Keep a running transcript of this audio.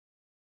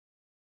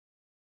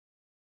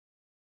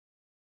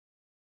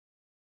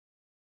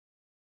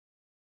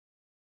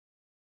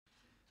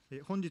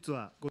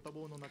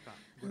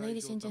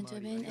Ladies and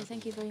gentlemen,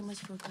 thank you very much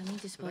for coming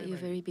despite your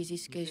very busy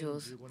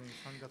schedules.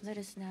 Let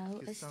us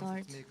now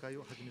start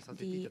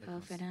the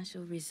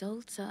financial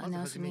results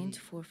announcement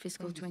for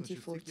fiscal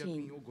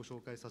 2014.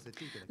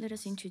 Let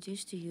us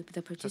introduce to you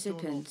the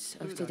participants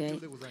of today.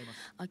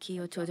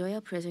 Akio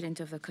Todoya, President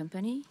of the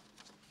company.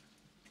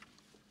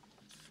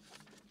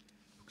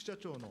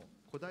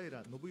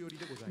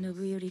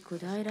 Nobuyori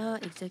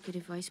Kodaira,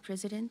 Executive Vice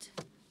President.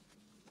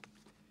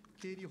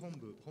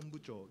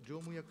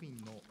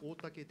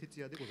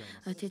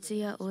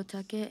 Tetsuya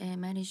Otake,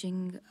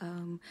 Managing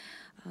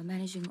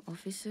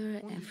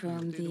Officer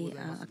from the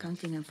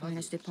Accounting and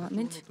Finance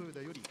Department.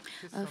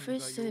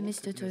 First,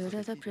 Mr.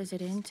 Toyoda, the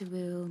President,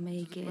 will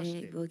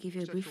give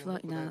you a brief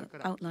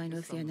outline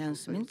of the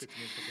announcement,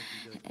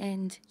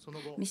 and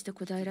Mr.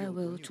 Kodaira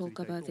will talk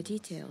about the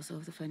details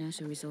of the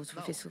financial results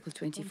for fiscal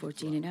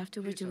 2014, and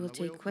afterwards we will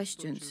take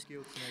questions.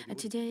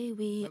 Today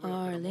we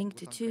are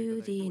linked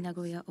to the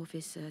Nagoya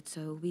office,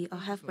 so we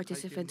have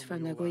participants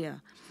from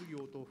Nagoya.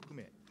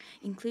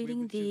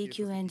 Including the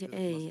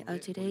Q&A,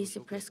 today's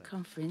press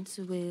conference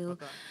will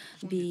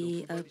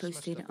be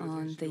posted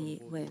on the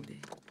web.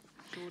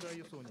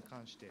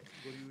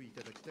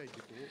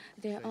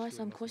 There are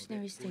some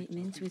cautionary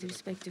statements with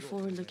respect to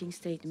forward-looking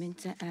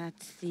statements at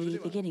the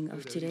beginning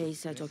of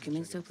today's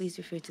document, so please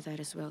refer to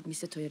that as well.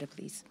 Mr. Toyoda,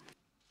 please.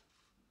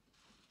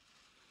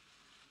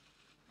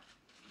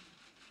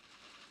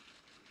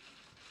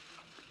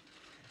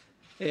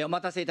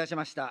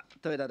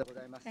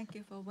 Thank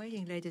you for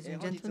waiting, ladies and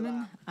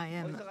gentlemen. I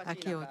am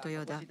Akio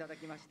Toyoda.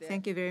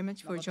 Thank you very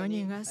much for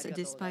joining us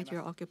despite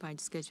your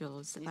occupied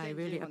schedules. I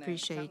really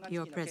appreciate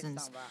your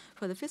presence.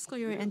 For the fiscal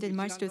year ended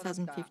March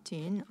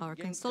 2015, our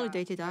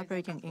consolidated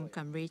operating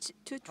income reached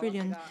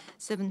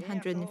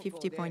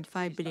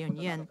 2,750.5 billion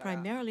yen,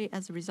 primarily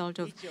as a result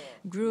of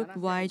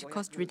group-wide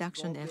cost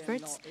reduction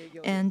efforts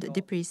and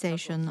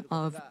depreciation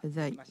of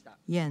the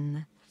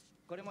yen.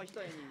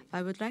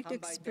 I would like to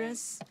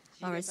express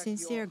our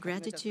sincere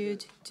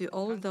gratitude to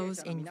all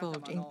those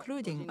involved,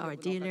 including our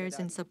dealers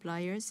and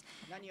suppliers,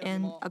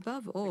 and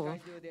above all,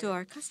 to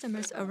our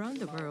customers around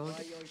the world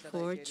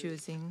for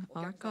choosing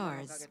our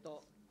cars.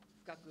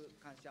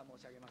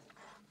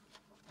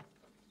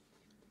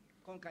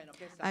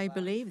 I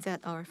believe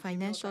that our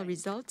financial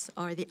results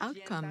are the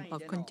outcome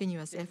of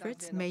continuous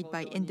efforts made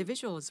by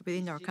individuals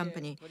within our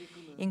company,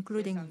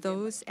 including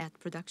those at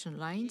production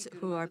lines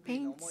who are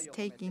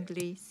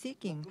painstakingly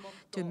seeking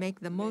to make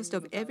the most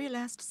of every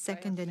last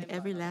second and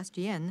every last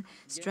yen,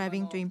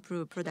 striving to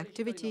improve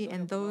productivity,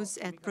 and those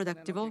at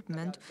product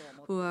development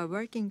who are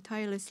working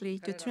tirelessly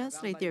to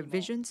translate their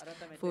visions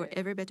for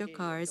ever better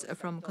cars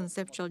from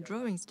conceptual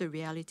drawings to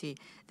reality.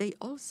 They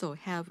also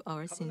have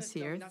our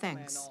sincere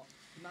thanks.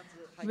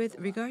 With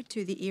regard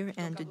to the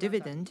year-end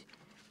dividend,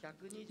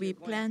 we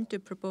plan to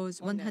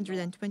propose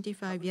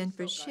 125 yen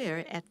per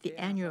share at the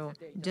annual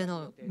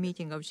general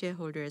meeting of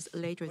shareholders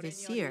later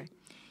this year.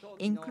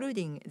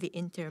 Including the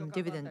interim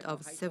dividend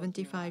of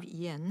 75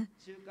 yen,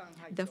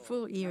 the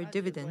full-year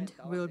dividend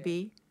will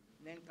be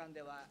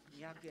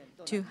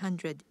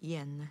 200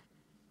 yen.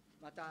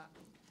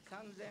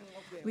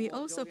 We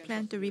also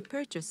plan to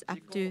repurchase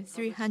up to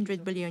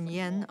 300 billion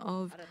yen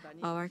of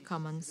our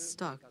common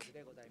stock.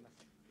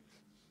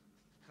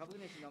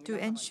 To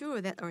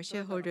ensure that our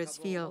shareholders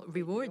feel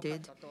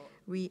rewarded,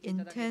 we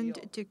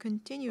intend to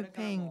continue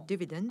paying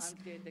dividends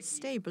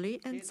stably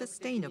and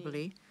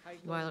sustainably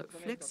while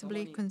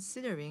flexibly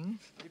considering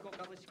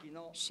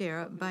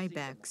share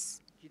buybacks.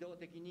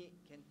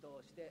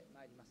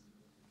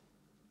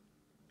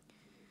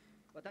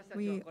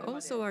 We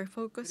also are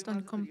focused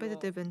on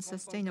competitive and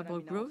sustainable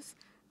growth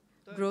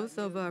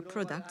of our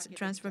products,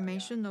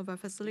 transformation of our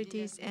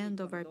facilities and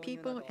of our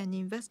people, and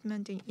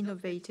investment in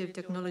innovative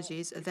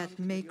technologies that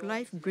make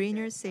life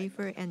greener,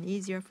 safer, and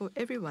easier for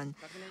everyone.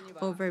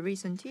 Over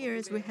recent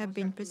years, we have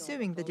been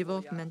pursuing the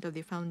development of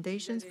the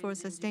foundations for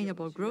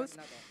sustainable growth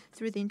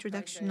through the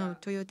introduction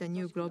of Toyota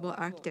New Global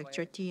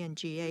Architecture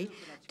 (TNGA)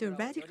 to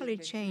radically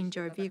change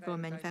our vehicle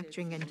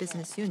manufacturing and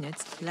business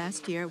units.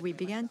 Last year, we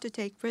began to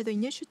take further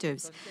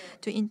initiatives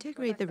to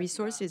integrate the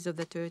resources of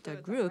the Toyota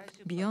Group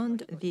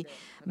beyond the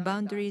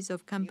boundaries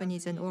of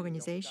companies and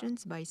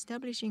organizations by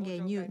establishing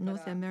a new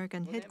North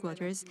American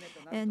headquarters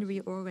and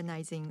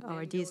reorganizing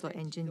our diesel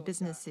engine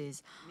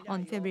businesses.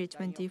 On February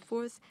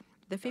 24th,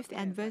 the 5th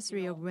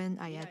anniversary of when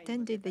I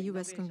attended the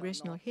U.S.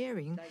 congressional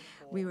hearing,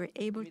 we were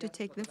able to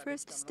take the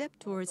first step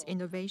towards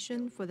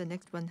innovation for the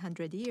next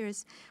 100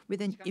 years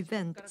with an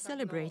event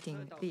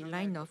celebrating the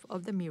line-off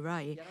of the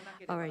Mirai,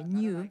 our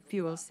new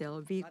fuel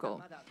cell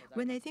vehicle.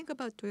 When I think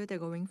about Toyota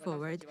going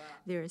forward,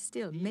 there are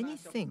still many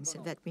things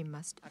that we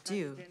must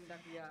do.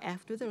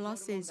 After the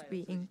losses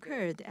we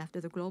incurred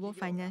after the global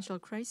financial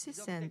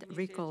crisis and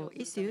recall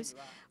issues,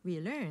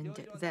 we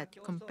learned that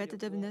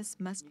competitiveness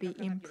must be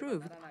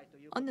improved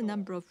on a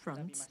number of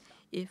fronts,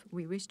 if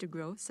we wish to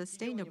grow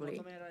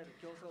sustainably.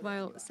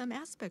 While some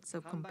aspects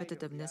of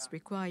competitiveness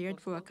required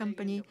for a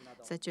company,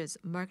 such as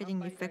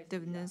marketing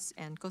effectiveness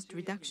and cost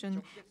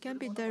reduction, can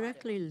be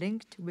directly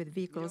linked with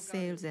vehicle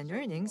sales and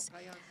earnings,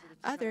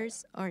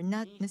 others are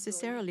not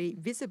necessarily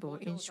visible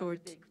in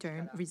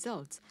short-term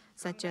results,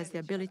 such as the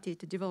ability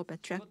to develop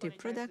attractive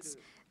products,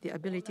 the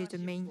ability to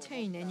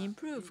maintain and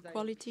improve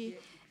quality,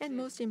 and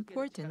most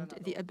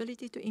important, the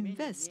ability to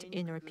invest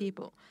in our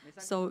people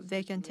so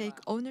they can take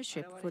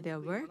ownership for their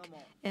work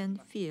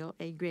and feel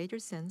a greater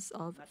sense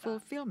of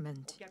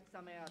fulfillment.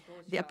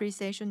 The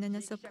appreciation and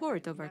the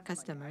support of our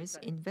customers,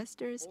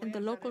 investors, and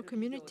the local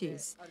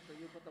communities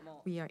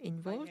we are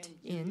involved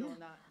in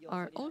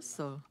are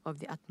also of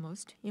the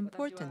utmost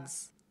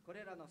importance.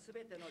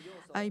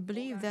 I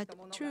believe that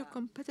true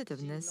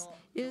competitiveness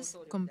is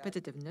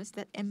competitiveness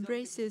that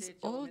embraces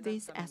all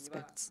these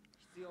aspects.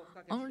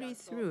 Only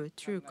through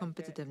true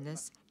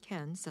competitiveness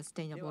can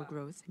sustainable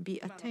growth be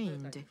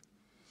attained.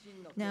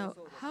 Now,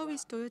 how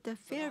is Toyota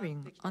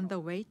faring on the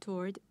way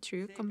toward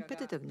true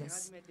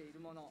competitiveness?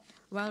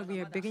 While we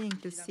are beginning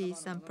to see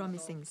some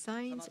promising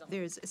signs,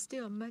 there's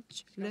still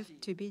much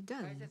left to be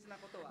done.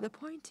 The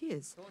point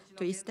is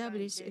to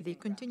establish the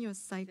continuous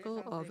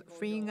cycle of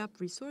freeing up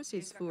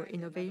resources for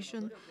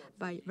innovation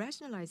by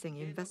rationalizing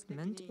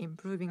investment,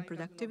 improving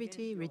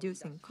productivity,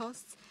 reducing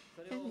costs,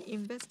 and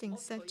investing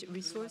such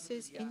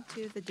resources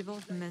into the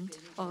development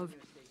of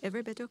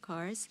ever better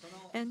cars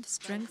and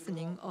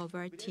strengthening of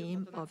our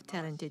team of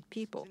talented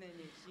people.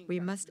 We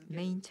must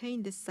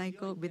maintain this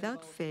cycle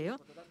without fail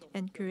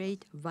and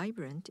create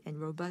vibrant and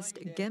robust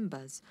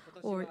gembas,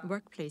 or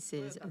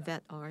workplaces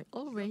that are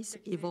always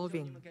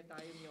evolving.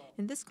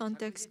 In this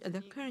context,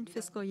 the current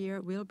fiscal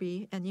year will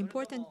be an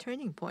important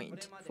turning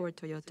point for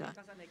Toyota.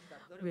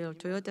 Will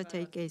Toyota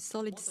take a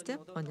solid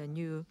step on a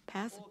new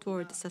path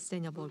toward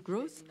sustainable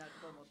growth,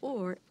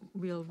 or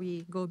will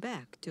we go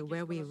back to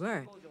where we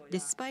were,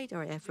 despite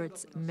our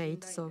efforts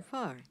made so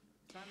far?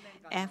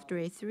 After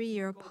a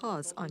 3-year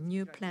pause on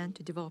new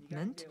plant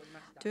development,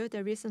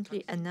 Toyota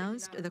recently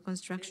announced the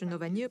construction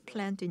of a new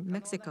plant in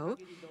Mexico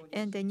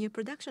and a new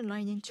production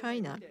line in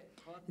China.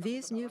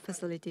 These new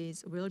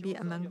facilities will be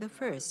among the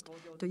first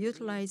to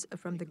utilize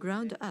from the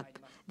ground up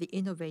the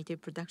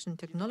innovative production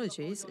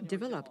technologies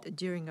developed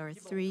during our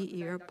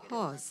 3-year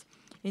pause.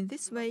 In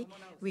this way,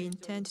 we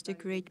intend to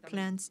create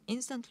plants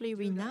instantly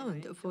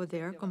renowned for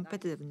their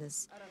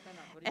competitiveness.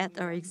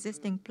 At our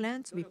existing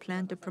plants, we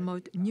plan to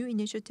promote new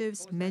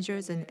initiatives,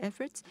 measures, and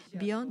efforts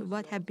beyond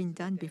what have been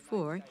done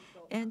before,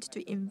 and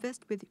to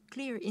invest with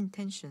clear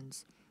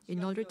intentions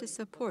in order to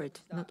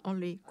support not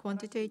only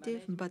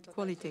quantitative but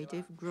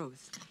qualitative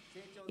growth.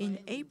 In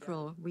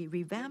April, we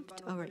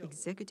revamped our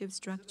executive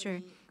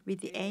structure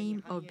with the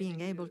aim of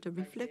being able to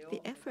reflect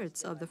the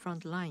efforts of the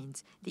front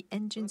lines, the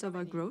engines of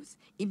our growth,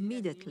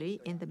 immediately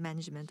in the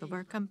management of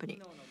our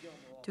company.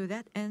 To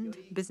that end,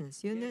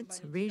 business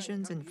units,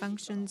 regions, and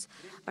functions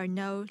are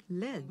now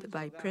led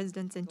by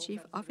presidents and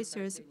chief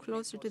officers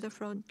closer to the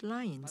front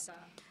lines,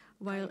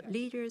 while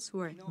leaders who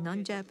are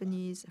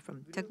non-Japanese,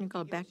 from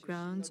technical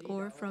backgrounds,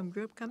 or from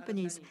group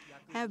companies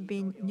have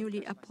been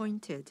newly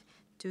appointed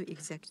to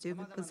executive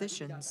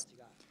positions.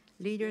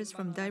 Leaders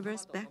from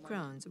diverse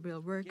backgrounds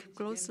will work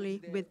closely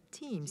with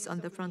teams on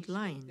the front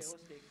lines.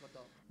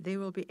 They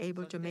will be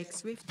able to make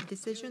swift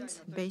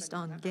decisions based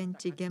on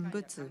genchi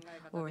genbutsu,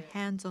 or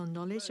hands-on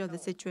knowledge of the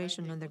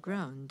situation on the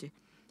ground.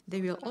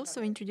 They will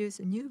also introduce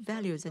new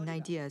values and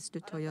ideas to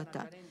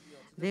Toyota.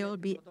 They will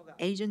be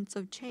agents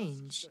of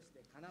change.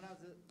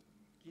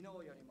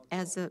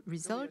 As a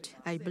result,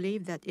 I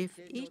believe that if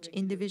each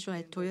individual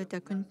at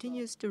Toyota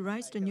continues to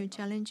rise to new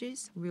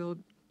challenges, we will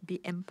be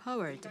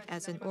empowered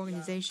as an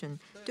organization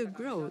to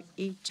grow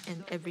each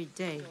and every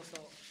day.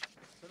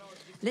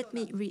 Let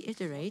me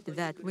reiterate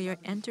that we are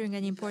entering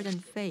an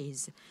important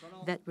phase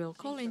that will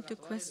call into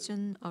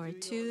question our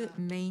two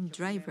main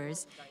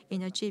drivers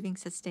in achieving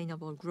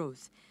sustainable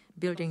growth: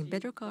 building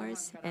better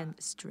cars and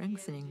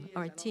strengthening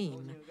our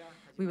team.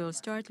 We will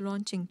start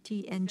launching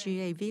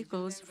TNGA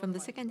vehicles from the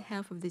second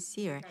half of this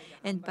year,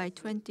 and by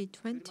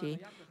 2020,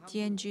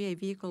 TNGA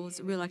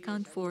vehicles will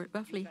account for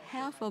roughly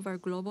half of our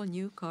global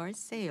new car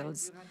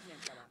sales.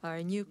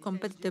 Our new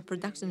competitive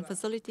production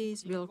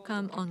facilities will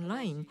come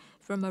online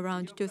from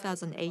around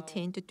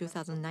 2018 to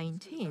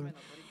 2019,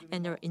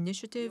 and our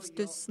initiatives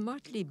to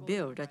smartly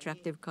build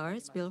attractive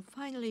cars will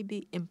finally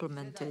be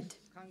implemented.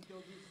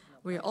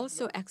 We are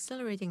also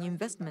accelerating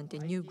investment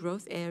in new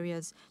growth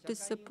areas to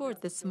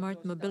support the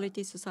smart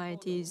mobility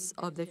societies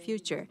of the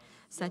future,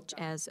 such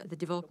as the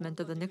development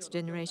of the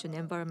next-generation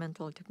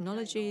environmental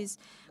technologies,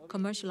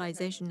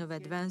 commercialization of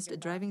advanced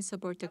driving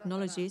support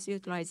technologies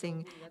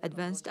utilizing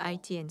advanced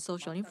IT and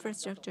social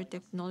infrastructure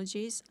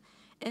technologies,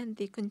 and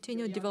the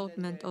continued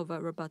development of a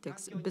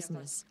robotics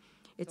business.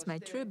 It's my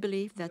true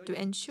belief that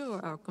to ensure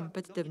our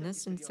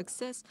competitiveness and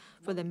success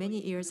for the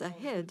many years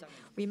ahead,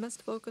 we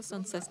must focus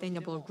on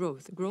sustainable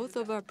growth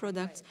of our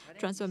products,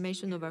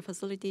 transformation of our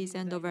facilities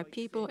and of our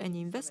people, and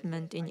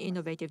investment in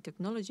innovative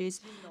technologies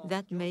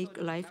that make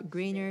life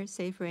greener,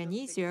 safer, and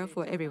easier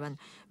for everyone.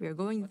 We are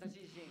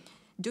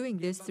doing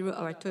this through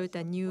our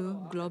Toyota New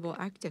Global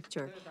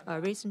Architecture, our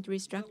recent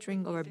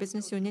restructuring of our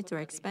business units, our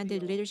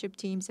expanded leadership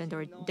teams, and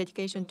our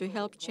dedication to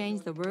help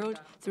change the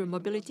world through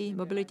mobility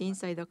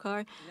inside the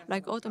car,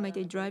 like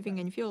automated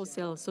driving and fuel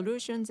cell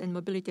solutions, and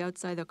mobility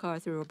outside the car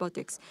through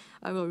robotics.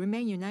 I will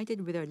remain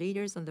united with our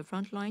leaders on the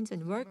front lines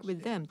and work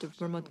with them to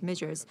promote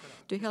measures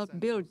to help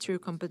build true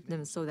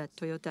competence so that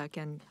Toyota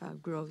can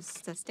grow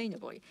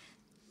sustainably.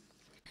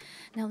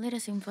 Now let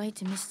us invite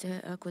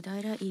Mr.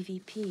 Kodaira,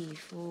 EVP,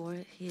 for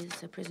his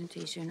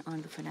presentation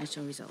on the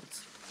financial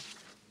results.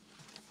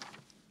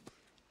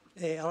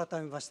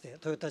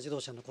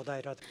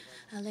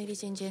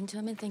 Ladies and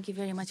gentlemen, thank you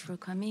very much for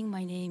coming.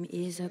 My name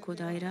is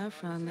Kodaira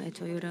from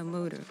Toyota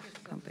Motor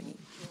Company.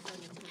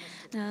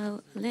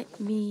 Now, let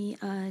me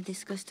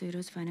discuss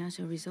Toyota's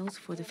financial results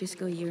for the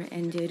fiscal year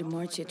ended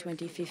March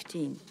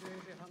 2015.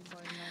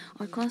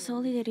 Our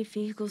consolidated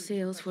vehicle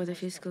sales for the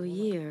fiscal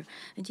year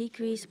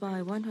decreased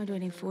by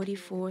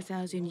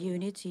 144,000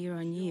 units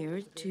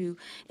year-on-year to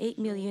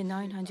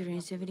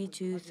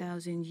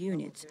 8,972,000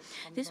 units.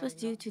 This was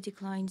due to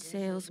declined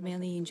sales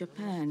mainly in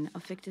Japan,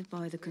 affected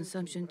by the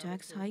consumption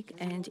tax hike,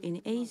 and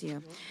in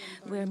Asia,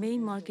 where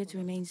main markets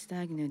remained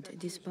stagnant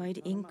despite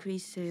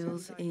increased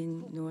sales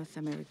in North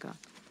America.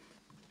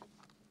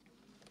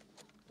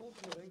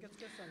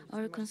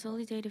 Our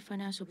consolidated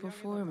financial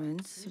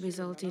performance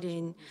resulted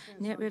in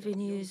net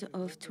revenues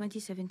of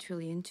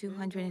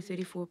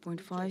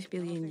 27,234.5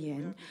 billion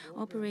yen,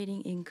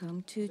 operating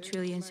income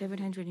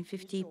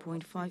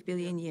 2,750.5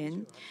 billion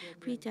yen,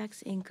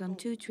 pre-tax income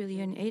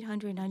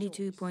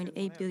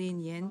 2,892.8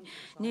 billion yen,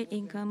 net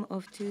income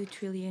of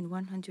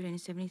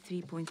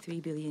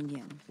 2,173.3 billion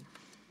yen.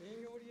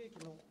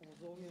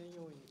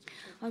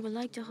 I would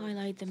like to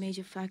highlight the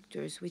major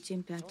factors which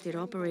impacted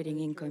operating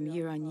income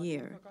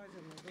year-on-year.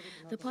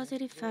 The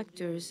positive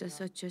factors,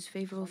 such as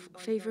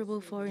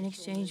favorable foreign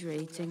exchange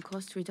rates and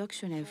cost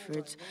reduction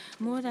efforts,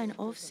 more than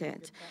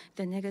offset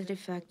the negative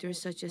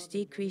factors such as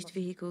decreased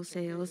vehicle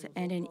sales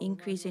and an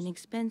increase in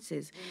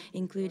expenses,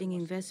 including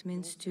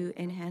investments to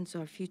enhance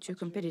our future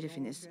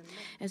competitiveness.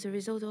 As a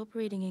result,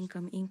 operating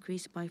income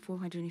increased by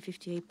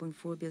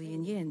 458.4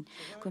 billion yen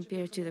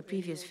compared to the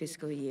previous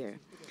fiscal year.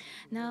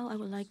 Now, I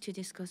would like to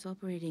discuss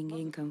operating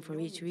income for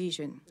each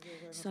region,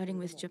 starting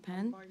with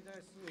Japan.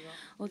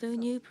 Although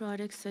new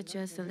products such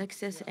as the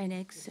Lexus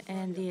NX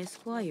and the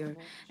Esquire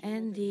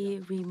and the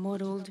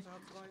remodeled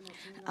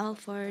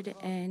Alphard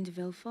and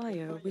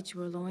Velfire, which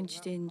were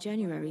launched in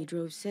January,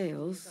 drove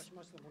sales,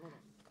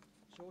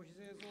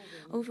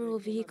 overall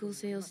vehicle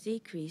sales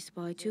decreased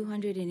by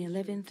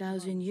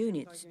 211,000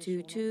 units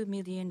to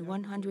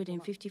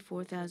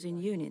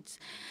 2,154,000 units,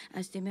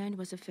 as demand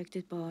was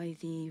affected by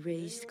the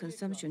raised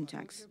consumption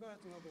tax.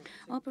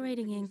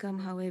 Operating income,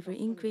 however,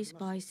 increased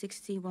by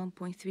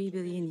 61.3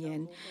 billion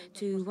yen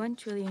to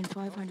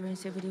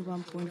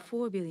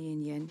 1,571.4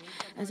 billion yen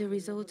as a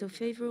result of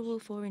favorable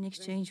foreign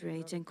exchange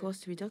rates and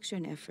cost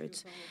reduction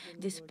efforts,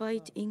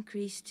 despite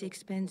increased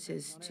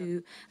expenses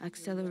to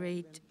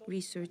accelerate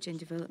research and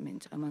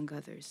development, among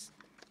others.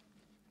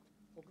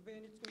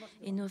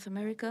 In North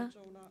America,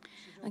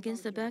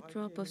 against the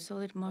backdrop of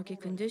solid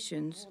market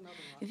conditions,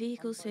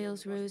 vehicle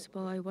sales rose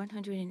by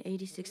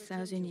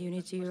 186,000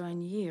 units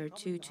year-on-year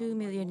to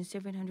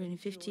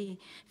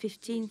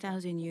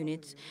 2,715,000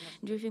 units,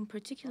 driven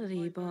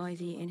particularly by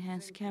the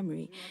enhanced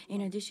Camry,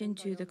 in addition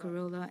to the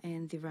Corolla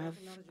and the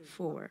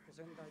RAV4.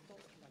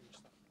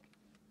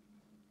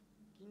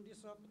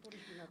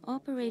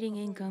 Operating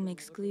income,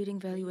 excluding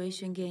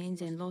valuation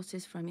gains and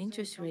losses from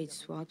interest rate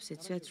swaps,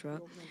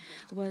 etc.,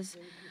 was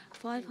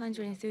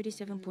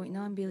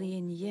 537.9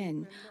 billion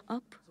yen,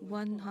 up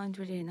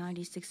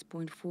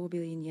 196.4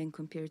 billion yen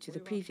compared to the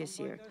previous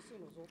year.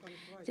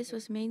 This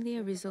was mainly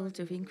a result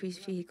of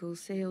increased vehicle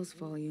sales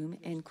volume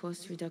and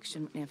cost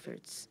reduction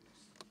efforts.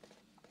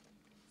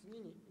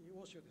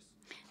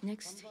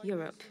 Next,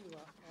 Europe.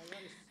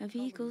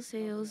 Vehicle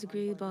sales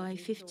grew by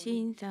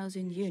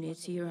 15,000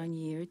 units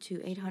year-on-year to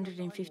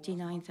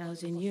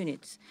 859,000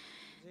 units.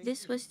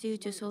 This was due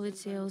to solid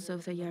sales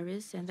of the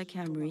Yaris and the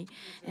Camry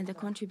and the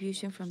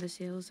contribution from the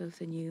sales of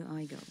the new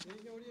Aygo.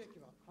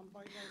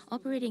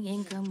 Operating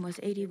income was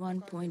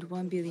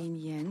 81.1 billion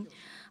yen,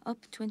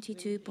 up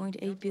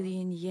 22.8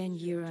 billion yen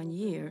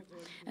year-on-year,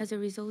 as a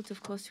result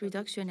of cost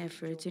reduction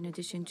efforts in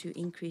addition to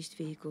increased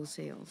vehicle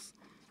sales.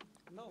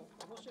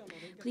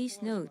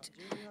 Please note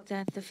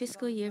that the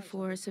fiscal year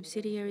for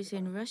subsidiaries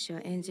in Russia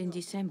ends in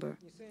December.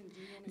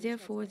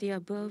 Therefore, the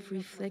above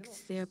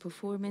reflects their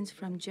performance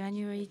from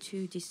January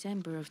to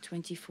December of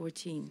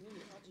 2014.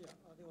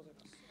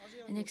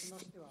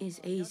 Next is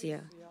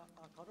Asia.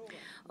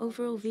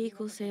 Overall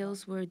vehicle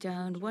sales were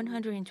down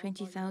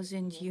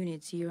 120,000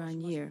 units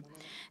year-on-year.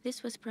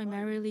 This was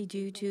primarily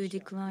due to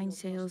declined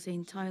sales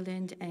in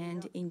Thailand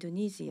and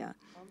Indonesia.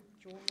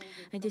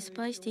 And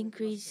despite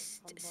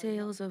increased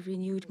sales of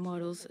renewed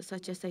models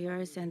such as the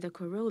Yaris and the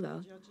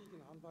Corolla,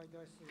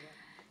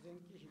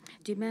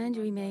 demand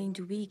remained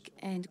weak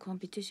and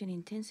competition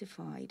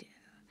intensified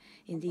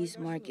in these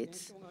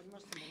markets.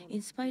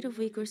 In spite of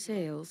weaker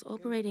sales,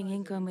 operating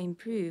income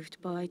improved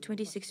by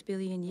 26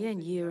 billion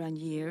yen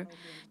year-on-year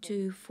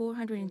to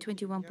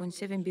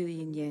 421.7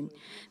 billion yen,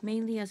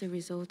 mainly as a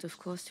result of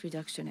cost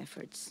reduction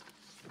efforts.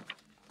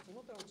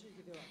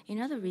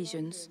 In other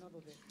regions,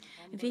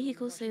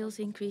 vehicle sales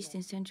increased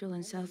in Central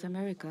and South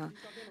America,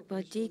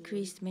 but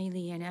decreased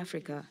mainly in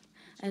Africa.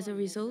 As a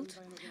result,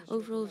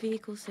 overall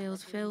vehicle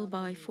sales fell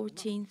by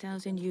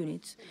 14,000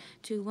 units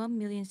to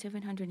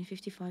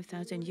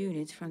 1,755,000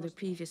 units from the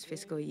previous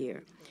fiscal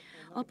year.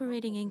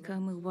 Operating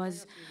income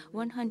was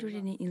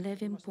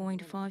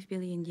 111.5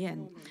 billion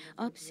yen,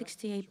 up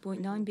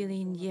 68.9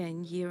 billion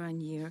yen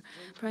year-on-year,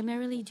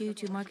 primarily due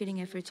to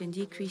marketing efforts and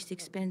decreased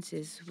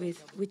expenses,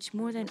 which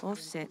more than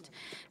offset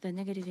the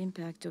negative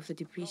impact of the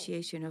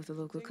depreciation of the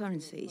local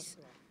currencies.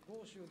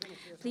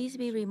 Please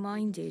be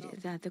reminded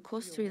that the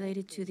costs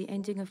related to the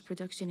ending of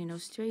production in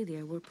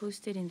Australia were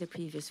posted in the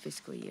previous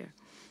fiscal year.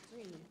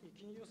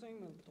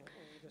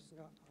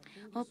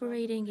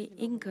 Operating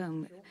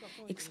income,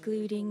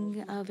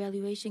 excluding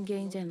valuation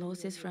gains and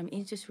losses from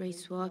interest rate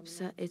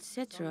swaps,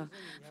 etc.,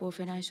 for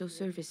financial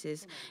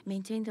services,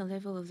 maintained the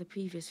level of the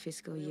previous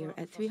fiscal year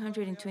at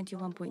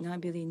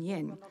 321.9 billion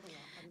yen.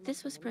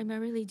 This was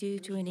primarily due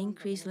to an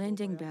increased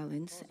lending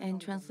balance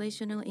and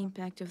translational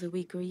impact of the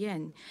weaker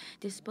yen,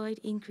 despite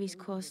increased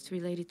costs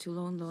related to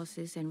loan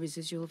losses and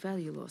residual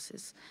value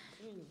losses.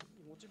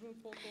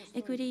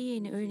 Equity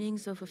in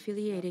earnings of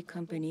affiliated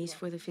companies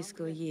for the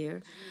fiscal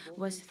year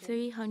was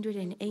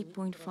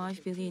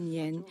 308.5 billion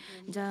yen,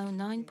 down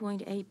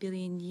 9.8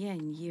 billion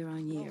yen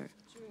year-on-year.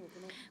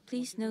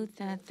 Please note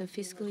that the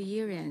fiscal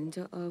year-end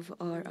of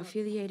our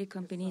affiliated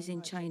companies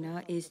in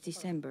China is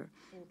December.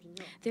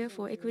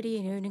 Therefore, equity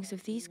in earnings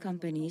of these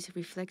companies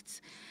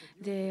reflects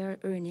their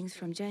earnings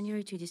from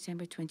January to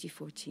December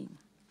 2014.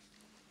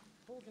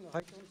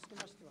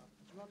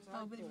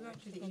 With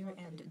regard to the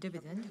year-end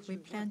dividend, we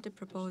plan to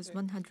propose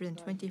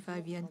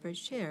 125 yen per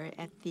share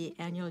at the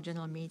annual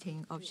general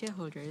meeting of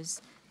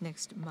shareholders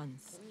next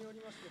month.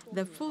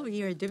 The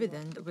full-year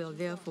dividend will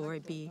therefore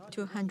be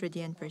 200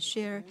 yen per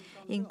share,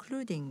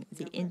 including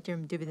the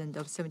interim dividend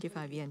of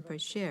 75 yen per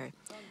share.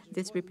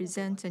 This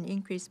represents an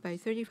increase by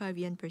 35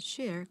 yen per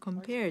share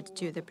compared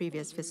to the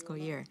previous fiscal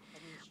year.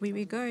 We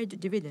regard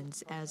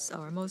dividends as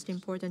our most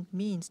important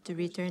means to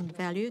return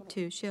value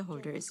to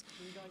shareholders.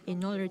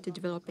 In order to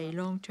develop a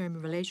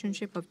long-term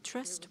relationship of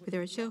trust with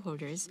our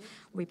shareholders,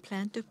 we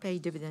plan to pay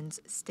dividends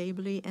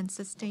stably and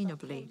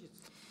sustainably.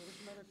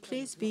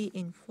 Please be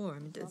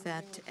informed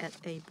that at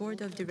a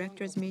Board of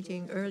Directors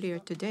meeting earlier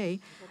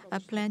today, a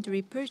plan to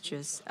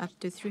repurchase up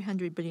to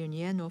 300 billion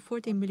yen or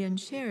 40 million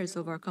shares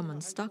of our common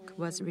stock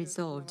was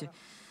resolved.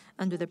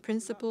 Under the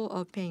principle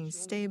of paying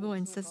stable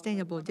and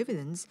sustainable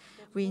dividends,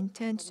 we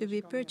intend to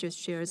repurchase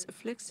shares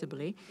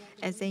flexibly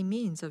as a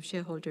means of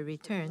shareholder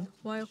return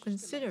while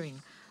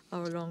considering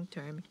our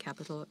long-term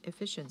capital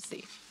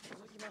efficiency.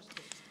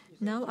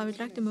 Now, I would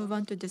like to move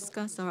on to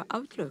discuss our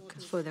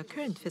outlook for the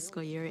current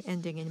fiscal year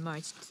ending in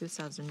March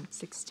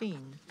 2016.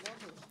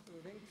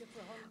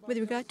 With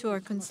regard to our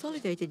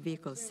consolidated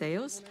vehicle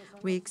sales,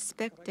 we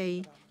expect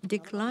a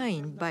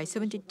decline by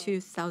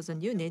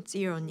 72,000 units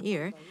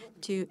year-on-year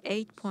to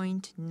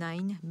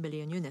 8.9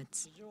 million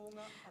units.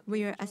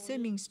 We are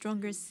assuming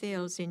stronger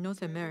sales in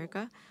North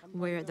America,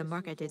 where the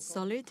market is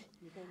solid,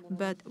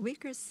 but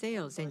weaker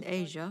sales in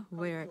Asia,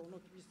 where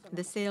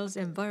the sales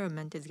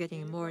environment is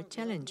getting more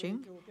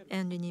challenging,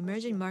 and in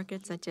emerging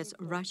markets such as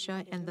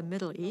Russia and the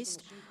Middle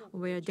East,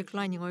 where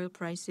declining oil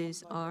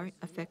prices are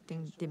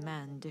affecting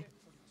demand.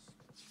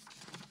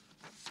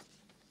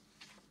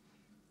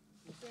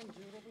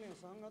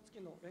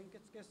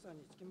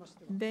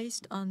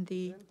 Based on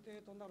the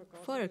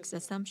forex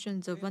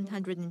assumptions of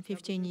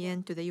 115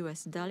 yen to the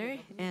US dollar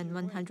and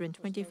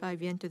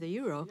 125 yen to the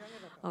euro,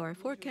 our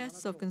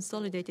forecasts of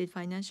consolidated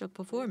financial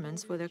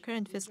performance for the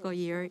current fiscal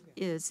year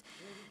is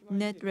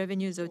net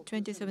revenues of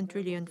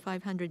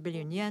 27,500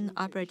 billion yen,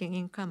 operating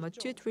income of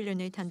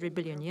 2,800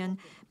 billion yen,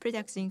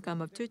 pre-tax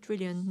income of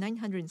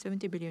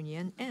 2,970 billion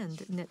yen,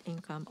 and net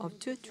income of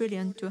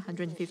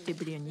 2,250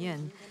 billion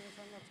yen.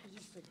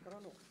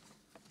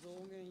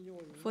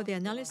 For the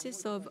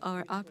analysis of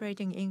our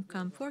operating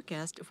income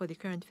forecast for the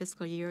current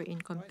fiscal year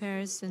in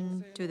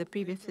comparison to the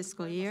previous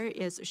fiscal year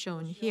is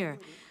shown here.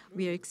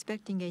 We are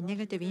expecting a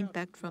negative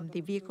impact from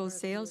the vehicle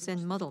sales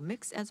and model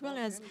mix, as well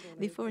as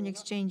the foreign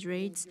exchange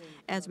rates,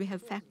 as we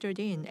have factored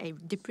in a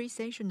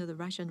depreciation of the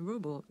Russian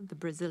ruble, the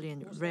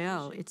Brazilian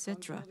real,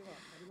 etc.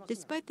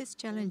 Despite this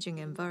challenging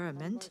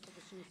environment,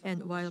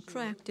 and while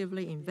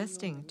proactively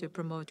investing to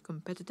promote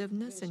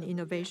competitiveness and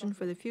innovation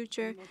for the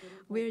future,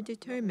 we're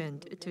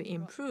determined to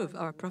improve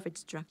our profit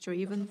structure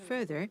even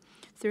further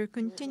through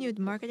continued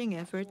marketing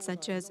efforts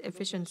such as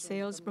efficient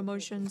sales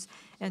promotions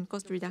and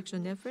cost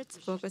reduction efforts,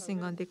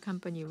 focusing on the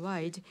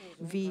company-wide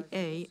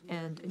VA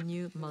and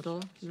new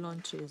model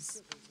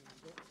launches.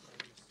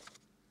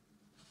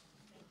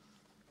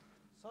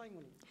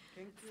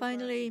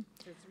 Finally,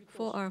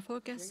 for our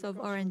forecast of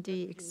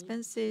R&D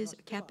expenses,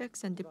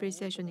 CapEx, and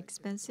depreciation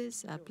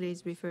expenses,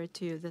 please refer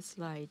to the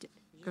slide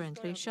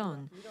currently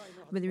shown.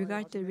 With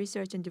regard to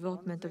research and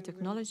development of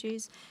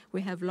technologies,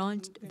 we have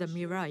launched the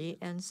Mirai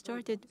and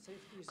started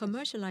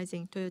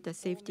commercializing Toyota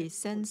Safety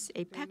Sense,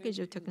 a package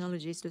of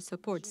technologies to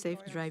support safe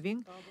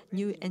driving,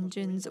 new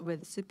engines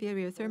with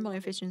superior thermal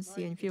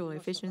efficiency and fuel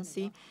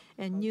efficiency,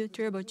 and new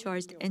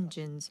turbocharged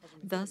engines.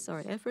 Thus,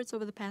 our efforts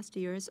over the past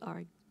years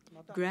are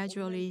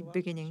gradually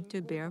beginning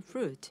to bear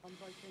fruit.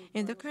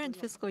 In the current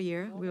fiscal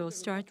year, we will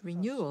start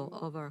renewal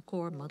of our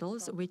core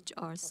models, which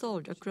are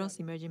sold across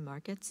emerging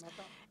markets.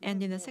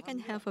 And in the second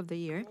half of the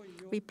year,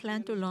 we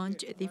plan to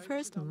launch the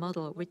first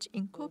model which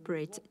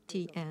incorporates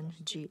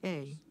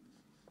TNGA.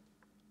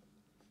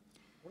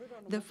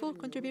 The full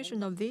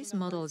contribution of these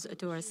models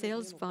to our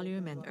sales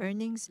volume and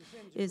earnings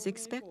is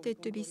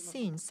expected to be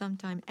seen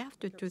sometime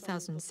after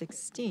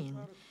 2016.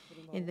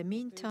 In the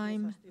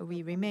meantime,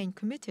 we remain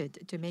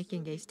committed to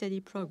making a steady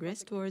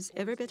progress towards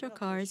ever better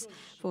cars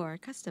for our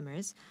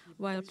customers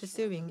while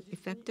pursuing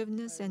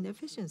effectiveness and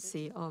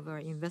efficiency of our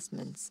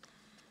investments.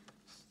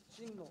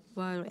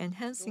 While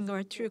enhancing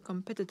our true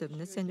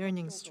competitiveness and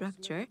earnings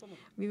structure,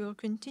 we will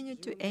continue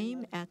to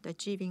aim at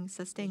achieving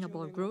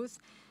sustainable growth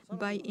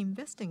by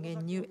investing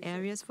in new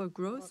areas for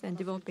growth and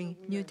developing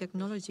new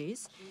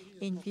technologies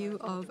in view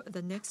of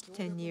the next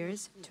 10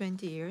 years,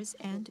 20 years,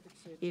 and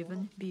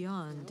even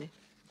beyond.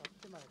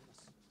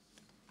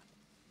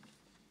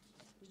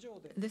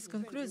 This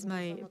concludes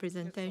my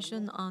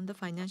presentation on the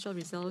financial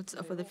results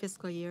for the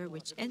fiscal year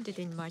which ended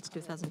in March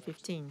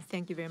 2015.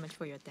 Thank you very much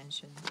for your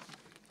attention.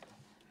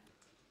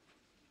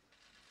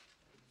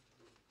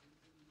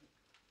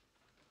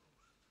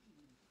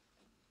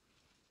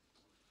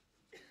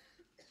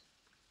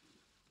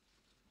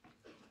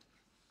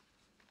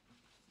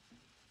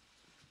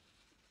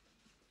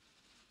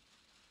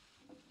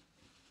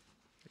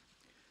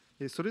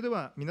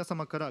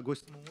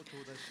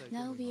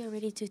 Now we are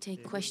ready to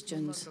take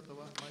questions.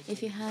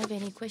 If you have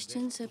any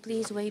questions,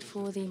 please wait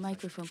for the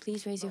microphone.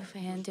 Please raise your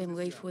hand and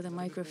wait for the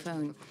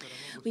microphone.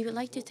 We would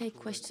like to take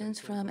questions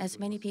from as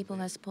many people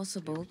as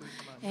possible,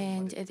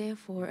 and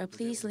therefore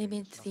please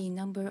limit the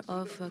number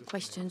of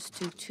questions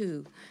to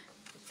 2.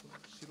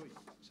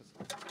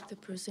 The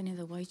person in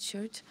the white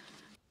shirt.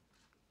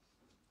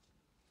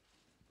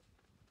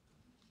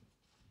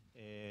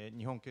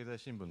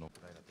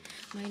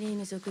 My name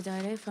is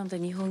Okudaire from the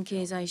Nihon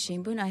Keizai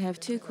Shimbun. I have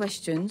 2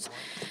 questions.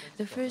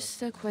 The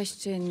first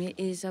question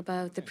is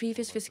about the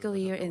previous fiscal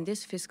year and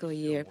this fiscal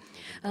year.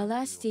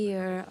 Last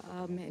year,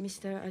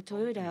 Mr.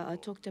 Toyoda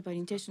talked about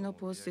intentional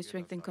pause to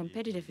strengthen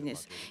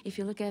competitiveness. If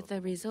you look at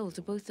the results,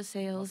 both the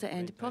sales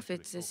and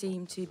profits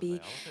seem to be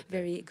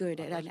very good.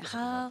 And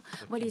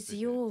what is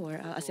your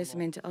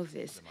assessment of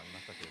this?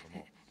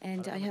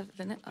 And I have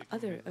the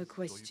other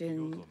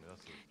question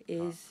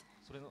is,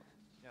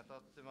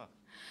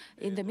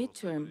 in the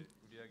midterm,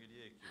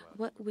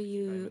 what will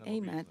you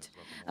aim at?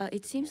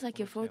 It seems like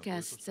your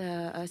forecast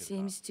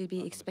seems to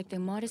be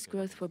expecting modest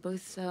growth for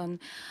both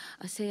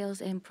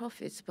sales and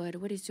profits, but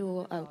what is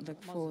your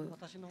outlook for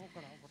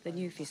the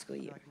new fiscal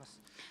year?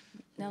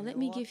 Now, let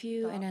me give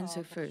you an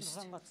answer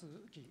first.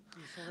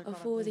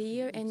 For the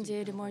year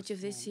ended March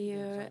of this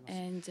year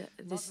and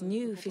this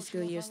new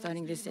fiscal year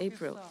starting this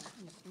April,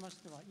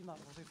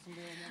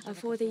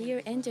 for the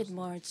year ended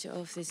March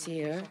of this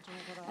year,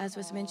 as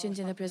was mentioned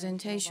in the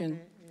presentation,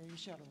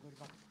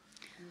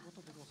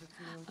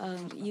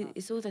 you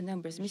saw the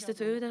numbers. Mr.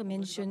 Toyoda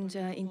mentioned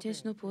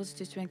intentional pause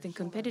to strengthen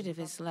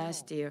competitiveness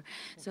last year.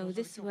 So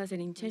this was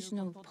an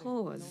intentional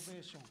pause.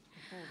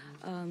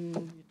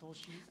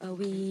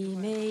 We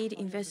made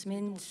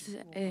investments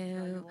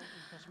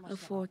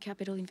for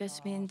capital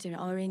investment and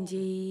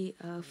R&D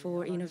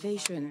for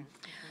innovation.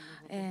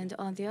 And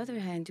on the other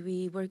hand,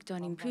 we worked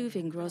on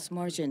improving gross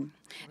margin.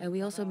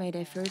 We also made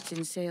efforts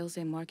in sales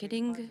and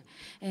marketing,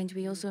 and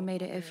we also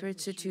made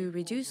efforts to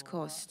reduce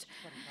cost.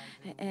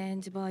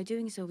 And by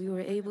doing so, we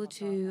were able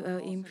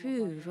to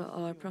improve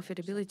our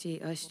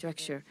profitability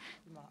structure.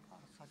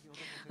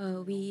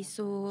 We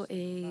saw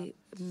a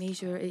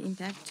major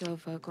impact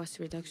of cost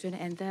reduction,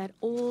 and that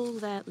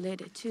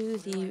led to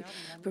the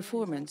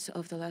performance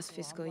of the last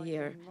fiscal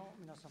year.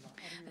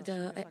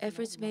 The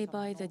efforts made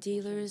by the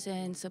dealers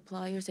and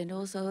suppliers, and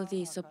also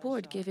the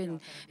support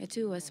given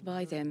to us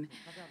by them,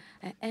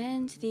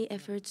 and the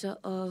efforts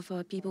of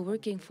people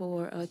working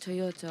for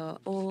Toyota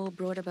all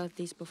brought about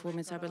this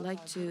performance. I would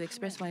like to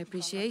express my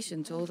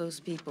appreciation to all those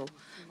people.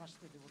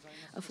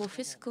 For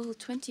fiscal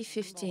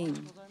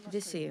 2015,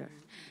 this year,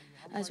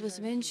 as was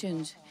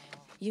mentioned,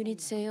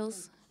 unit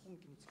sales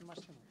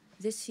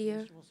this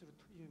year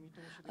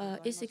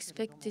is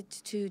expected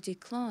to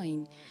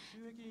decline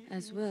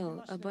as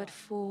well. But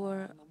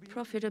for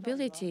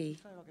profitability,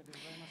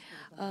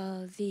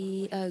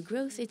 the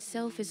growth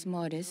itself is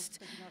modest,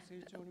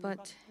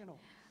 but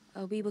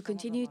we will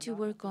continue to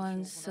work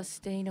on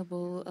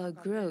sustainable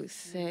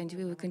growth, and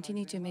we will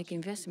continue to make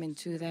investment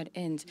to that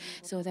end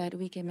so that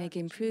we can make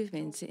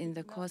improvements in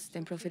the cost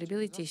and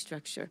profitability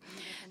structure.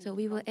 So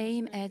we will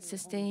aim at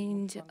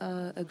sustained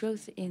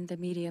growth in the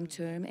medium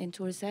term, and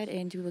towards that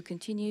end, we will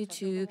continue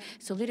to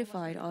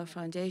solidify our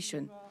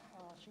foundation.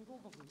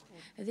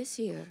 This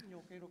year,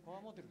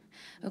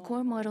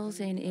 core models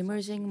in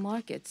emerging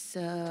markets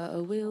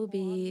will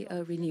be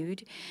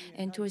renewed,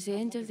 and towards the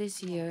end of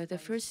this year, the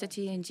first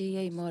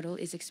TNGA model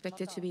is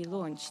expected to be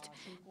launched.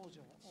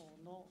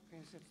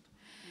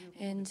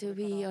 And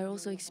we are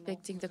also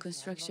expecting the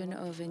construction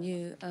of a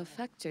new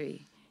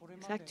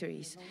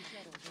factories.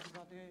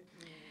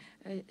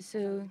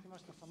 So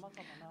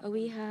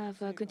we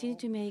have continued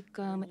to make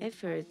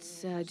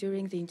efforts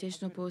during the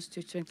intentional pause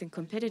to strengthen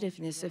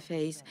competitiveness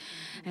phase,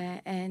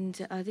 and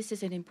this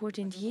is an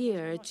important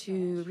year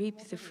to reap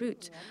the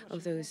fruit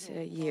of those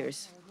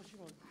years.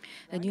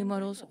 New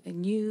models,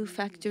 new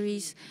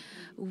factories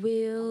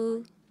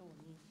will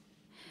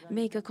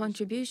make a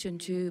contribution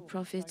to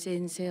profits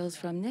in sales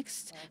from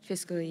next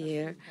fiscal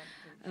year,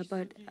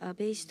 but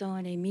based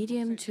on a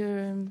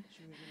medium-term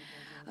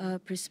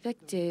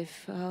perspective,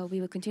 we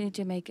will continue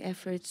to make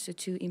efforts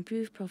to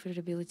improve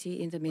profitability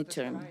in the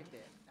midterm.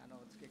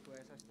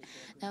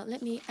 Now,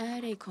 let me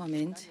add a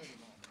comment.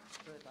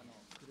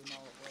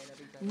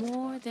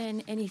 More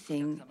than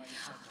anything,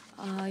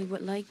 I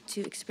would like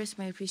to express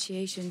my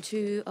appreciation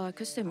to our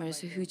customers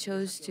who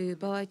chose to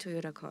buy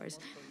Toyota cars.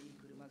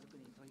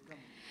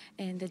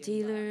 And the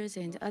dealers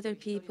and other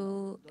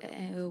people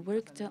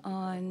worked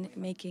on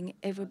making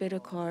ever better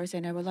cars,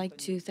 and I would like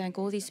to thank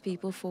all these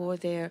people for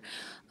their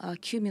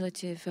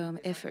cumulative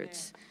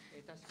efforts.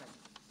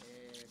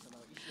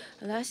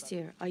 Last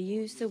year, I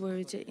used the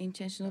word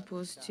intentional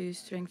pause to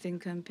strengthen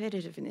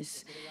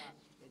competitiveness.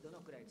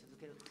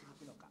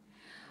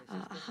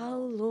 How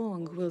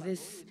long will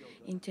this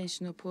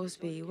intentional pause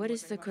be? What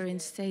is the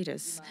current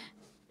status?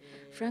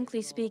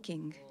 Frankly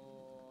speaking,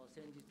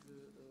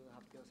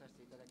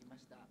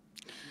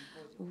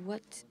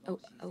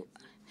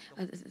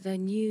 the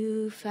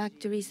new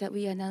factories that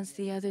we announced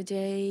the other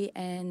day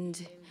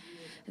and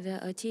the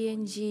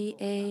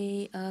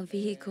TNGA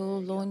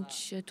vehicle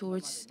launch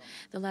towards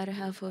the latter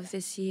half of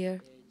this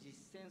year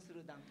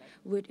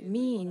would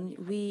mean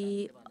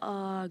we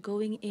are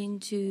going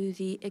into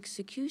the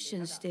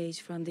execution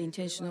stage from the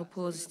intentional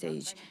pause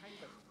stage.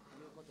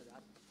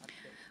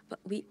 But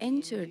we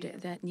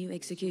entered that new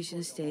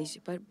execution stage,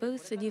 but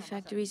both the new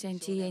factories and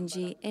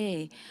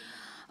TNGA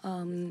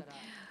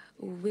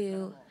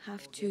will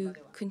have to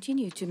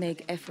continue to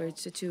make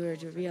efforts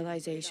toward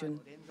realization.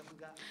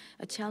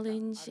 A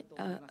challenge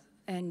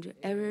and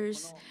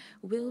errors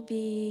will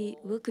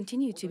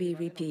continue to be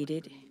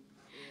repeated,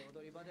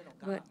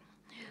 but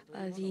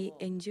the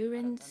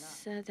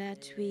endurance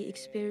that we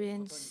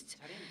experienced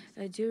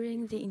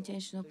during the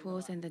intentional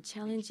pause and the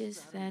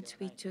challenges that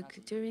we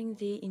took during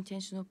the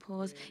intentional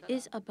pause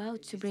is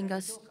about to bring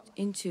us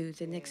into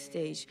the next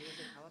stage.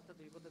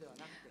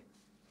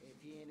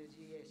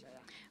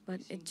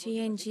 But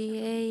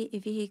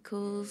TNGA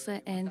vehicles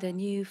and the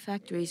new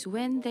factories,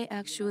 when they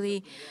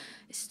actually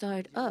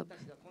start up,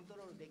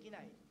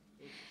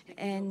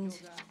 and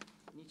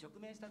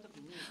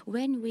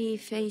when we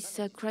face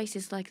a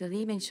crisis like the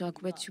Lehman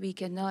shock, which we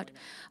cannot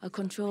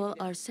control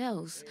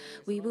ourselves,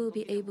 we will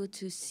be able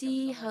to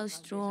see how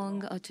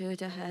strong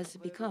Toyota has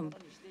become.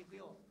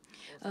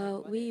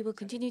 We will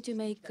continue to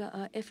make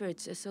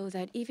efforts so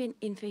that even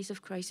in face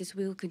of crisis,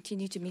 we will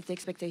continue to meet the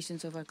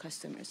expectations of our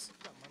customers.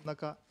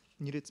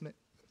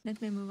 Let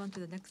me move on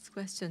to the next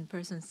question.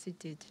 Person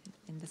seated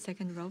in the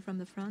second row from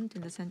the front,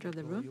 in the center of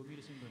the room.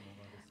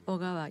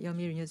 Ogawa,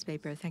 Yomiuri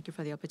newspaper. Thank you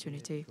for the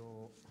opportunity.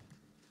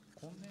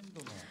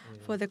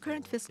 For the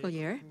current fiscal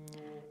year,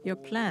 your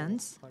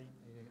plans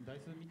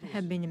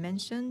have been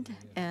mentioned,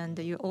 and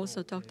you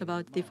also talked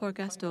about the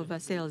forecast of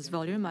sales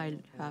volume. I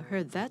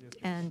heard that,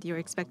 and your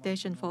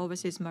expectation for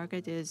overseas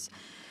market is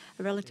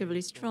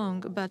relatively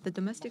strong, but the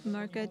domestic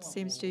market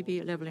seems to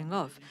be leveling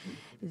off.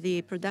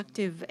 The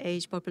productive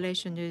age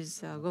population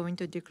is going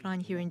to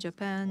decline here in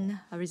Japan,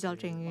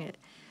 resulting in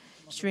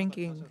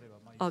shrinking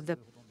of the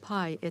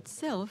pie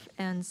itself,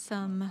 and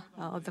some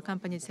of the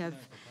companies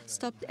have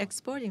stopped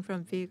exporting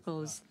from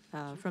vehicles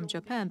from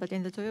Japan. But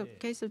in the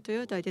case of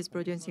Toyota, it is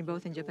producing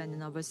both in Japan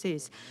and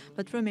overseas.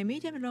 But from a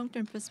medium and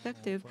long-term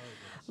perspective,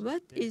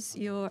 what is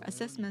your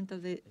assessment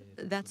of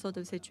that sort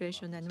of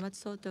situation, and what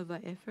sort of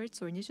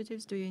efforts or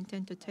initiatives do you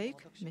intend to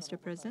take,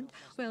 Mr. President?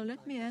 Well,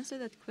 let me answer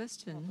that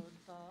question.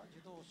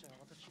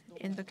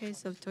 In the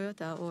case of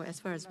Toyota, or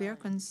as far as we are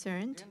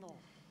concerned,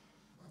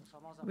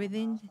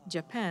 within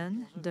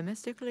Japan,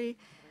 domestically,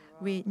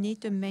 we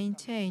need to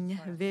maintain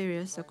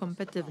various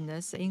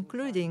competitiveness,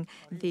 including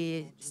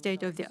the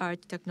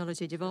state-of-the-art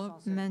technology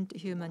development,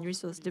 human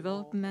resource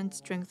development,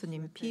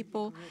 strengthening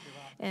people,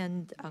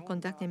 and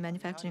conducting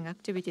manufacturing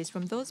activities.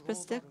 From those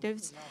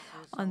perspectives,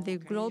 on the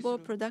global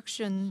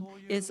production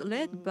is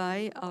led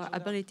by our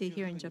ability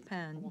here in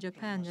Japan.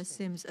 Japan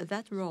assumes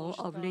that role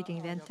of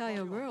leading the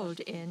entire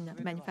world in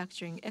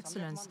manufacturing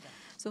excellence.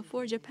 So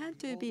for Japan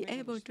to be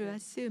able to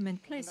assume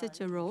and play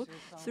such a role,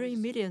 3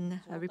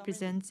 million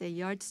represents a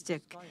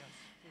yardstick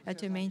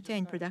to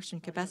maintain production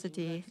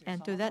capacity.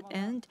 And to that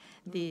end,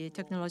 the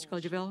technological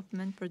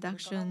development,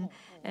 production,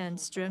 and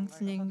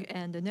strengthening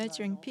and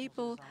nurturing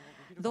people,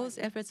 those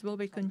efforts will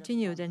be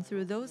continued. And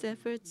through those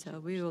efforts,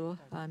 we will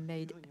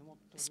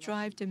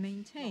strive to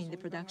maintain the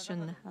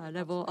production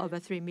level of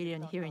 3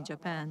 million here in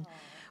Japan.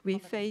 We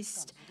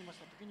faced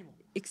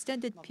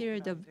extended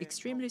period of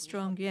extremely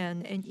strong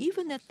yen, and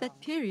even at that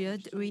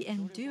period, we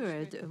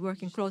endured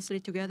working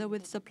closely together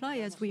with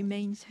suppliers. We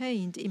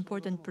maintained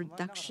important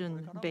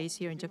production base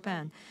here in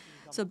Japan.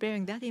 So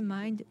bearing that in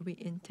mind, we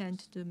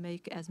intend to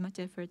make as much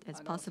effort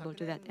as possible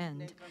to that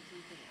end.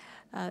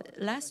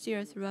 Last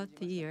year, throughout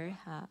the year,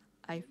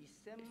 I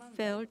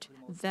felt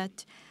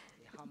that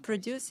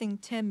producing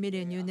 10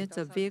 million units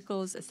of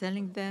vehicles,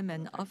 selling them,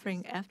 and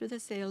offering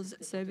after-the-sales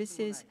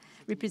services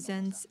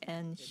represents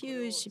a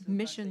huge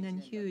mission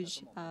and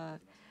huge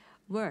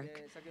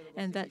work.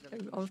 And that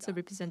also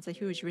represents a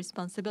huge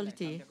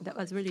responsibility that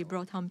was really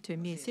brought home to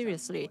me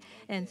seriously.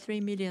 And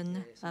 3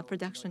 million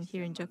production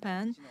here in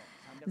Japan,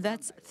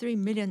 that's 3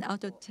 million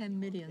out of 10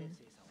 million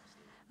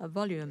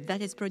volume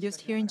that is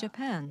produced here in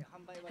Japan.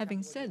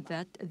 Having said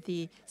that,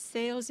 the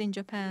sales in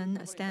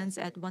Japan stands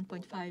at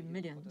 1.5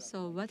 million.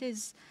 So what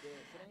is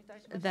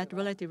that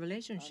relative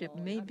relationship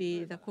may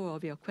be the core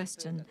of your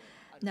question.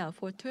 Now,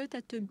 for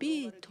Toyota to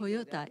be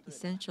Toyota,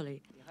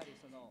 essentially,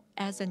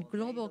 as a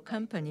global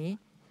company,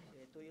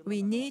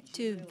 we need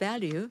to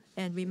value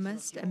and we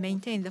must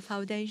maintain the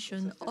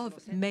foundation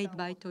of made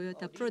by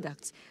Toyota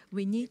products.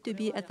 We need to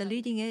be at the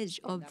leading edge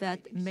of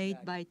that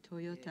made by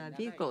Toyota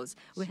vehicles.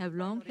 We have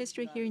long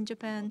history here in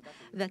Japan.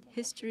 That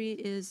history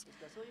is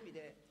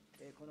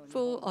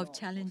full of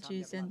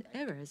challenges and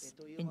errors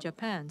in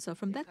Japan. So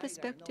from that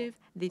perspective,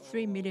 the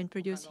 3 million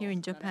produced here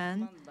in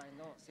Japan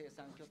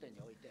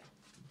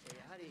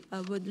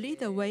would lead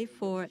the way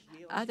for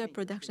other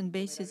production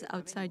bases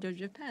outside of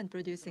Japan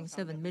producing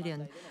 7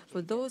 million.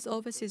 For those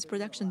overseas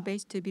production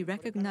bases to be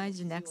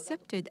recognized and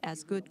accepted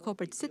as good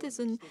corporate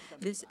citizens,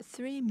 this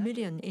 3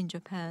 million in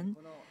Japan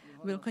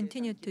will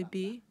continue to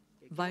be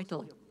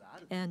vital.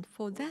 And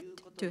for that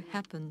to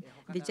happen,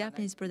 the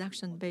Japanese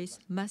production base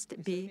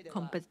must be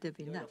competitive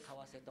enough.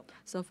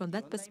 So from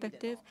that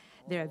perspective,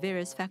 there are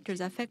various factors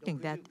affecting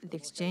that. The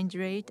exchange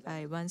rate,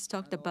 I once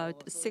talked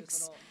about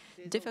 6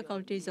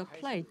 difficulties of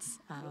plates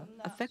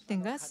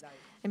affecting us.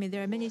 I mean,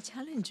 there are many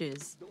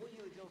challenges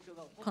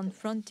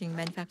confronting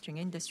manufacturing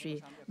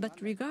industry.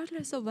 But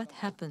regardless of what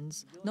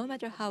happens, no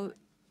matter how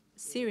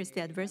serious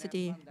the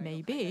adversity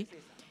may be,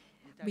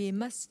 we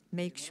must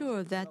make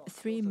sure that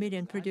 3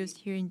 million produced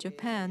here in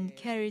Japan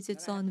carries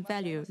its own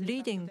value,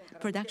 leading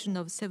production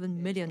of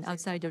 7 million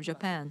outside of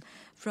Japan.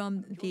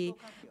 From the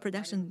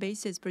production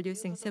bases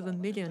producing 7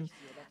 million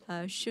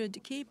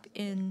should keep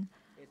in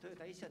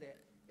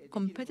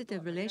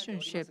competitive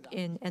relationship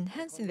in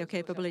enhancing their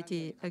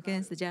capability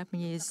against the